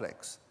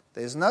complex.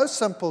 There's no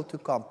simple to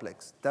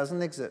complex.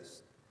 Doesn't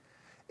exist.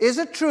 Is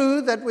it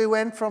true that we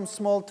went from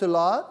small to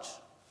large?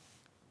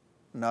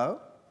 No.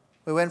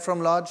 We went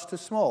from large to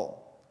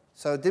small.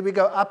 So did we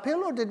go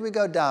uphill or did we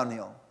go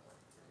downhill?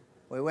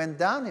 We went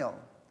downhill.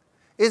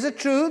 Is it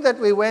true that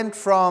we went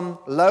from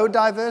low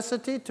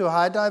diversity to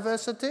high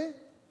diversity?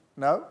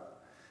 No.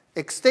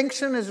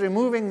 Extinction is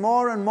removing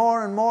more and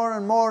more and more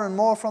and more and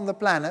more from the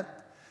planet.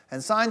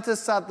 And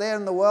scientists out there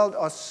in the world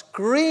are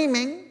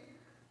screaming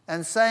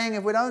and saying,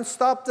 if we don't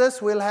stop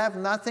this, we'll have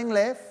nothing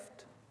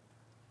left.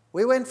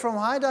 We went from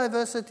high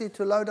diversity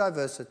to low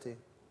diversity.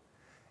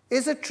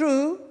 Is it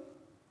true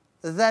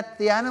that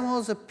the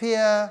animals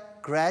appear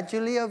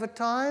gradually over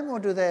time, or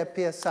do they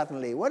appear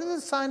suddenly? What does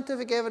the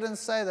scientific evidence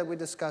say that we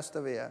discussed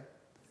over here?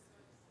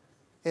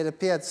 It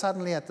appeared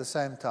suddenly at the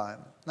same time.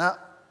 Now,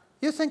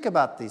 you think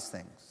about these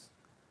things.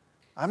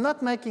 I'm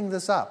not making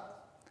this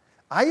up.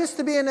 I used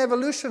to be an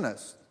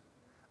evolutionist.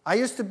 I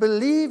used to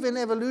believe in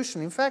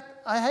evolution. In fact,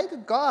 I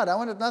hated God. I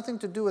wanted nothing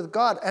to do with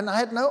God. And I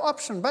had no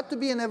option but to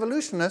be an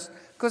evolutionist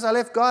because I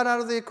left God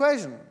out of the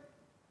equation.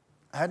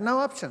 I had no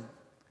option.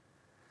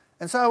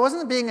 And so I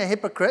wasn't being a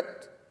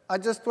hypocrite. I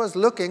just was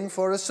looking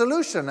for a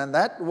solution, and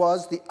that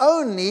was the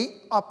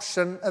only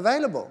option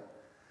available.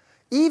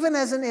 Even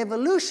as an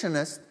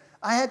evolutionist,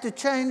 I had to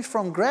change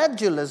from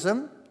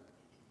gradualism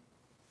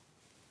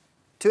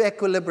to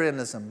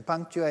equilibrianism,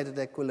 punctuated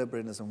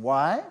equilibrianism.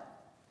 Why?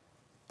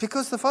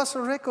 Because the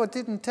fossil record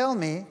didn't tell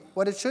me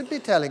what it should be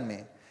telling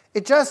me.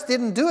 It just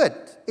didn't do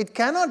it. It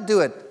cannot do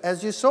it,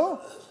 as you saw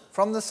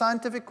from the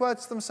scientific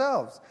quotes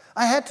themselves.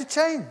 I had to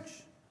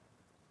change.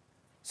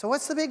 So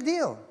what's the big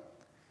deal?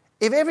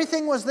 If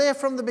everything was there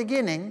from the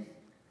beginning,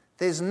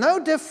 there's no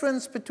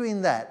difference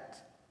between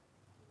that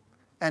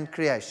and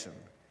creation,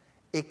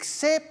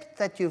 except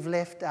that you've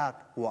left out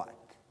what?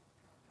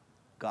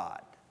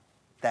 God.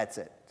 That's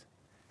it.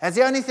 That's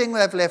the only thing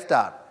they've left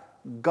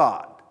out.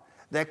 God.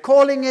 They're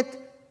calling it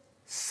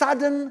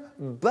sudden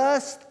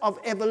burst of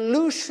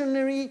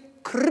evolutionary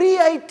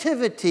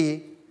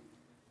creativity,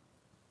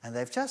 and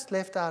they've just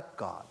left out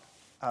God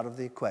out of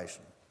the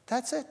equation.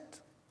 That's it.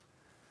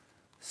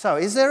 So,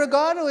 is there a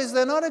God or is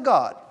there not a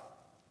God?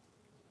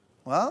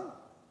 Well,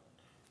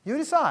 you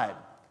decide.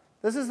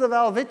 This is the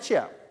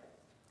Welwitschia.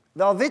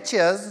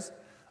 Welwitschias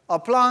are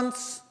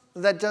plants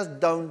that just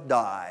don't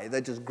die.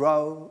 They just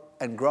grow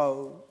and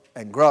grow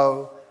and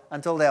grow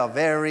until they are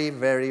very,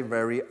 very,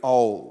 very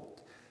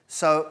old.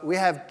 So we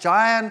have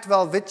giant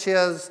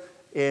Welwitschias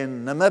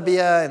in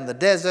Namibia, in the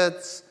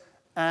deserts,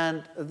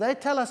 and they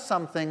tell us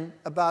something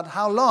about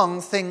how long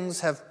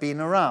things have been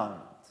around.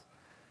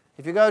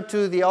 If you go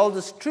to the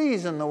oldest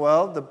trees in the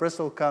world, the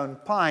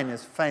bristlecone pine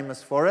is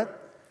famous for it.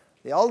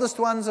 The oldest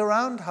ones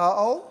around, how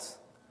old?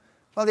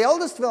 Well, the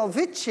oldest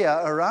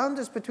Welwitschia around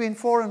is between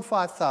 4,000 and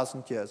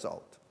 5,000 years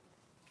old.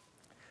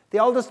 The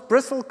oldest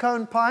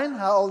bristlecone pine,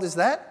 how old is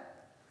that?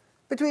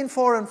 Between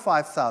 4,000 and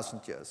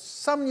 5,000 years.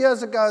 Some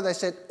years ago they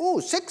said,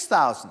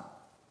 6,000.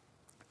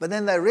 But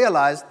then they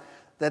realized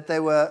that they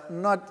were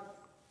not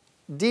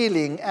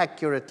dealing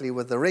accurately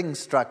with the ring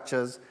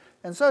structures.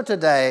 And so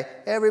today,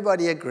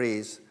 everybody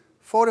agrees,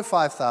 4,000 to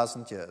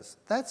 5,000 years.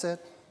 That's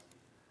it.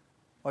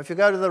 Or if you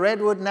go to the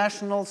Redwood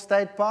National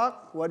State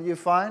Park, what do you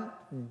find?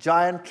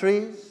 Giant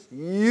trees,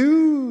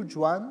 huge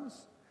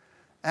ones.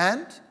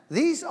 And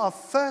these are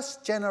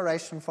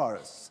first-generation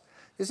forests.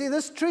 You see,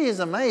 this tree is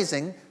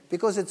amazing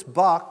because its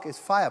bark is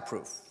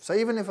fireproof. So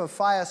even if a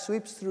fire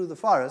sweeps through the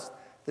forest,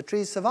 the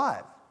trees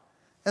survive.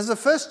 It's a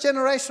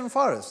first-generation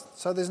forest,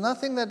 so there's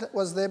nothing that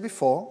was there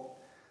before.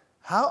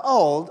 How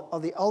old are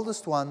the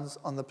oldest ones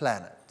on the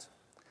planet?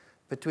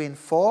 Between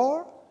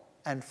 4,000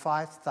 and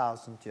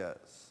 5,000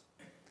 years.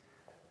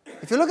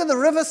 If you look at the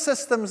river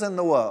systems in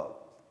the world,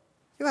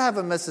 you have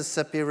a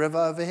Mississippi River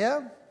over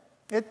here.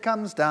 It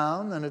comes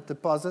down and it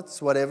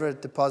deposits whatever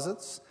it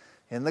deposits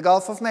in the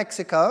Gulf of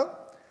Mexico,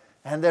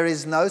 and there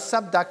is no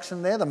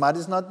subduction there. The mud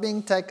is not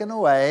being taken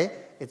away.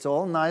 It's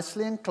all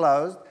nicely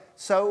enclosed.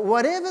 So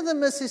whatever the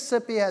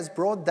Mississippi has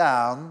brought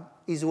down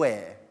is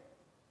where?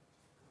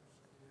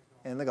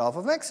 In the Gulf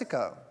of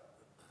Mexico.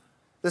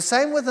 The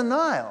same with the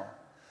Nile.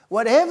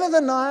 Whatever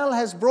the Nile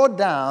has brought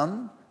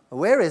down,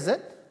 where is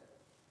it?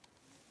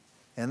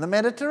 In the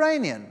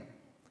Mediterranean.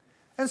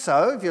 And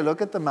so, if you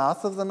look at the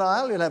mouth of the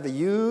Nile, you'll have a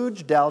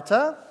huge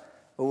delta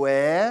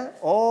where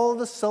all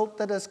the silt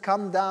that has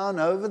come down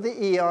over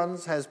the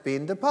eons has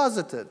been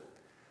deposited.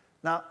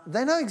 Now,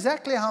 they know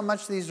exactly how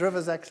much these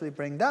rivers actually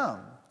bring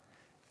down,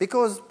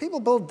 because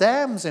people build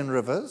dams in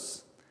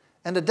rivers,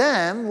 and a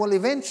dam will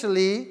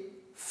eventually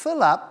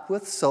fill up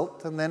with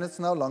silt, and then it's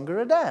no longer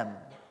a dam.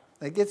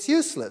 It gets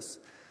useless.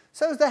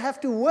 So they have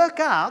to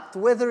work out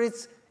whether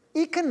it's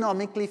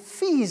economically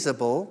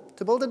feasible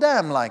to build a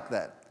dam like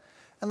that.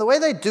 And the way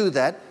they do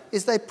that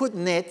is they put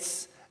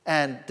nets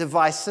and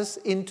devices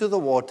into the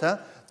water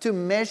to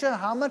measure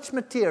how much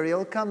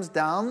material comes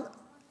down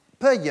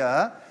per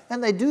year,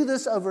 and they do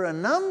this over a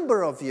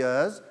number of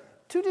years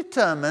to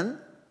determine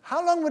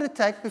how long would it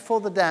take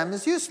before the dam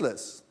is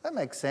useless. That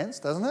makes sense,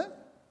 doesn't it?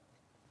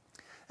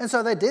 And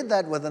so they did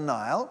that with the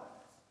Nile.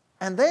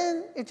 And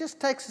then it just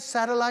takes a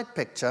satellite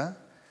picture,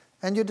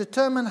 and you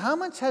determine how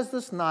much has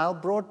this Nile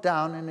brought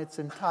down in its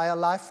entire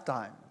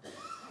lifetime.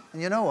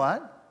 And you know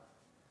what?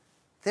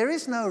 There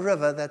is no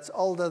river that's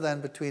older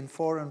than between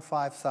 4,000 and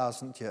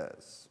 5,000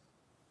 years.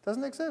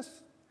 Doesn't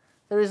exist.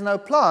 There is no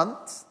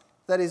plant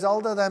that is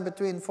older than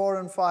between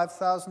 4,000 and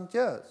 5,000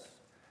 years.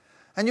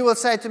 And you will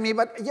say to me,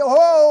 but whoa,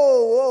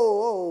 whoa,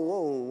 whoa,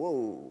 whoa,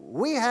 whoa.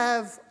 We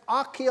have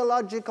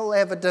archaeological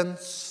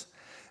evidence.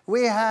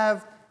 We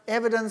have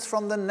evidence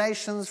from the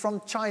nations,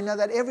 from China,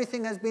 that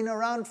everything has been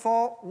around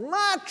for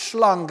much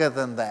longer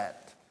than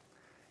that.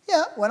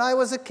 Yeah, when I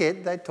was a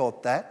kid, they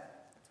taught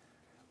that.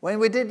 When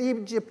we did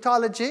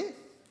Egyptology,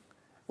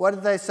 what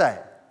did they say?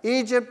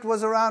 Egypt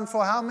was around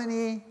for how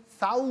many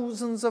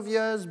thousands of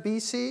years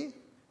BC?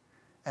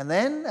 And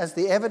then, as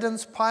the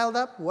evidence piled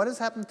up, what has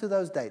happened to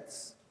those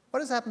dates? What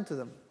has happened to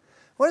them?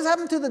 What has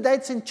happened to the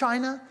dates in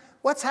China?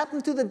 What's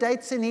happened to the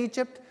dates in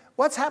Egypt?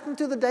 What's happened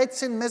to the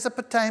dates in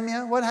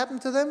Mesopotamia? What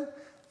happened to them?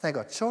 They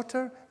got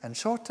shorter and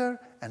shorter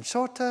and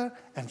shorter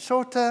and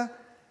shorter.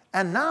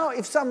 And now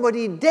if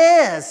somebody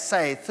dares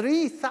say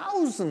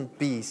 3,000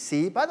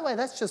 BC, by the way,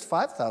 that's just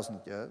 5,000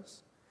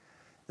 years,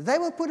 they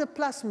will put a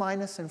plus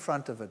minus in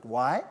front of it.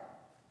 Why?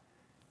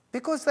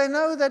 Because they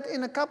know that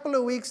in a couple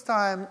of weeks'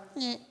 time,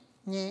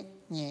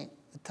 the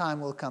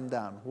time will come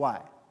down.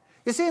 Why?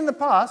 You see, in the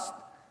past,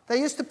 they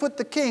used to put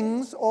the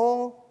kings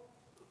all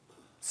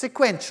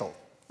sequential.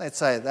 They'd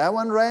say, that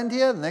one reigned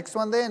here, the next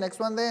one there, next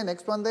one there,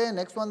 next one there,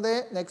 next one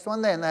there, next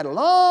one there. And they had a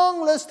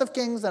long list of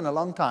kings and a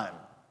long time.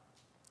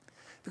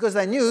 Because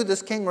they knew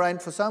this king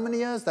reigned for so many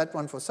years, that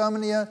one for so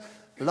many years,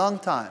 a long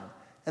time.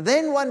 And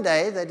then one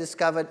day they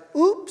discovered,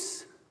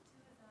 oops,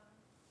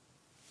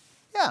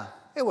 yeah,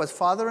 it was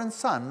father and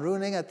son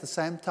ruling at the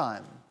same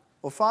time.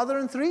 Or father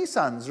and 3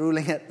 sons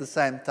ruling at the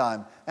same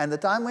time. And the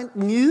time went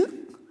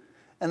new,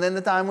 and then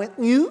the time went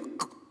new.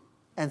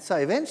 And so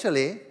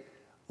eventually,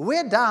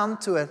 we're down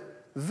to a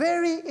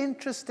very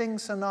interesting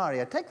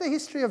scenario. Take the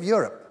history of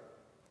Europe.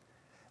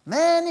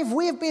 Man, if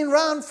we've been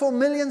around for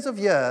millions of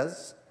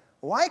years,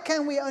 why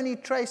can we only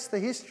trace the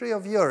history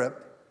of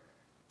Europe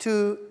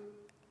to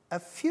a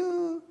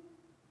few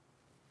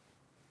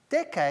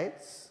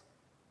decades,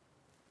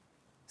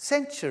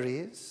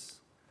 centuries,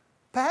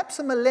 perhaps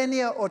a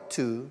millennia or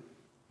 2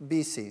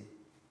 BC?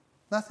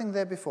 Nothing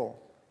there before.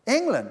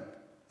 England,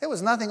 there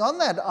was nothing on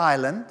that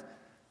island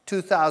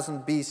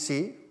 2000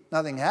 BC,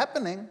 nothing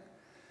happening.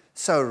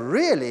 So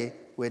really,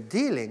 we're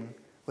dealing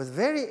with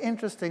very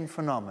interesting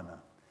phenomena.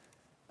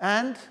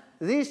 And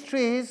these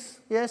trees,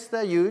 yes,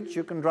 they're huge.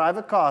 You can drive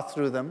a car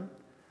through them.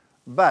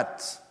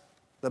 But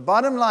the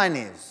bottom line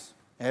is,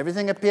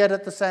 everything appeared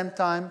at the same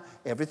time.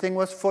 Everything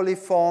was fully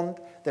formed.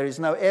 There is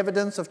no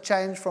evidence of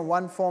change from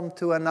one form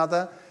to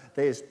another.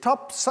 There is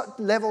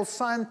top-level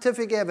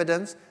scientific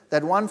evidence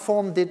that one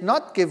form did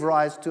not give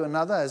rise to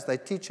another, as they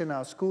teach in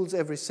our schools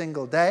every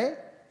single day.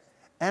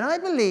 And I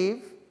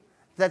believe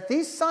that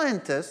these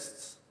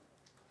scientists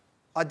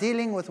are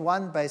dealing with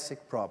one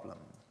basic problem.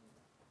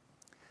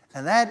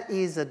 And that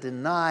is a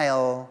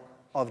denial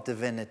of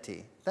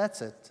divinity.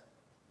 That's it.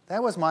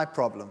 That was my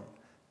problem.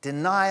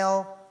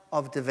 Denial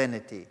of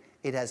divinity.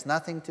 It has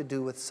nothing to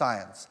do with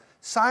science.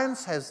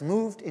 Science has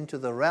moved into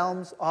the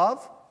realms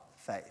of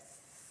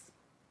faith.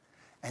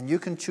 And you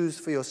can choose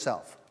for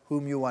yourself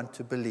whom you want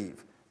to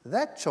believe.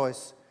 That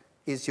choice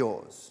is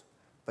yours.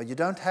 But you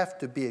don't have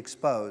to be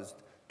exposed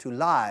to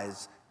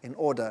lies in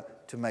order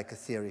to make a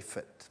theory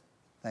fit.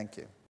 Thank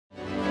you.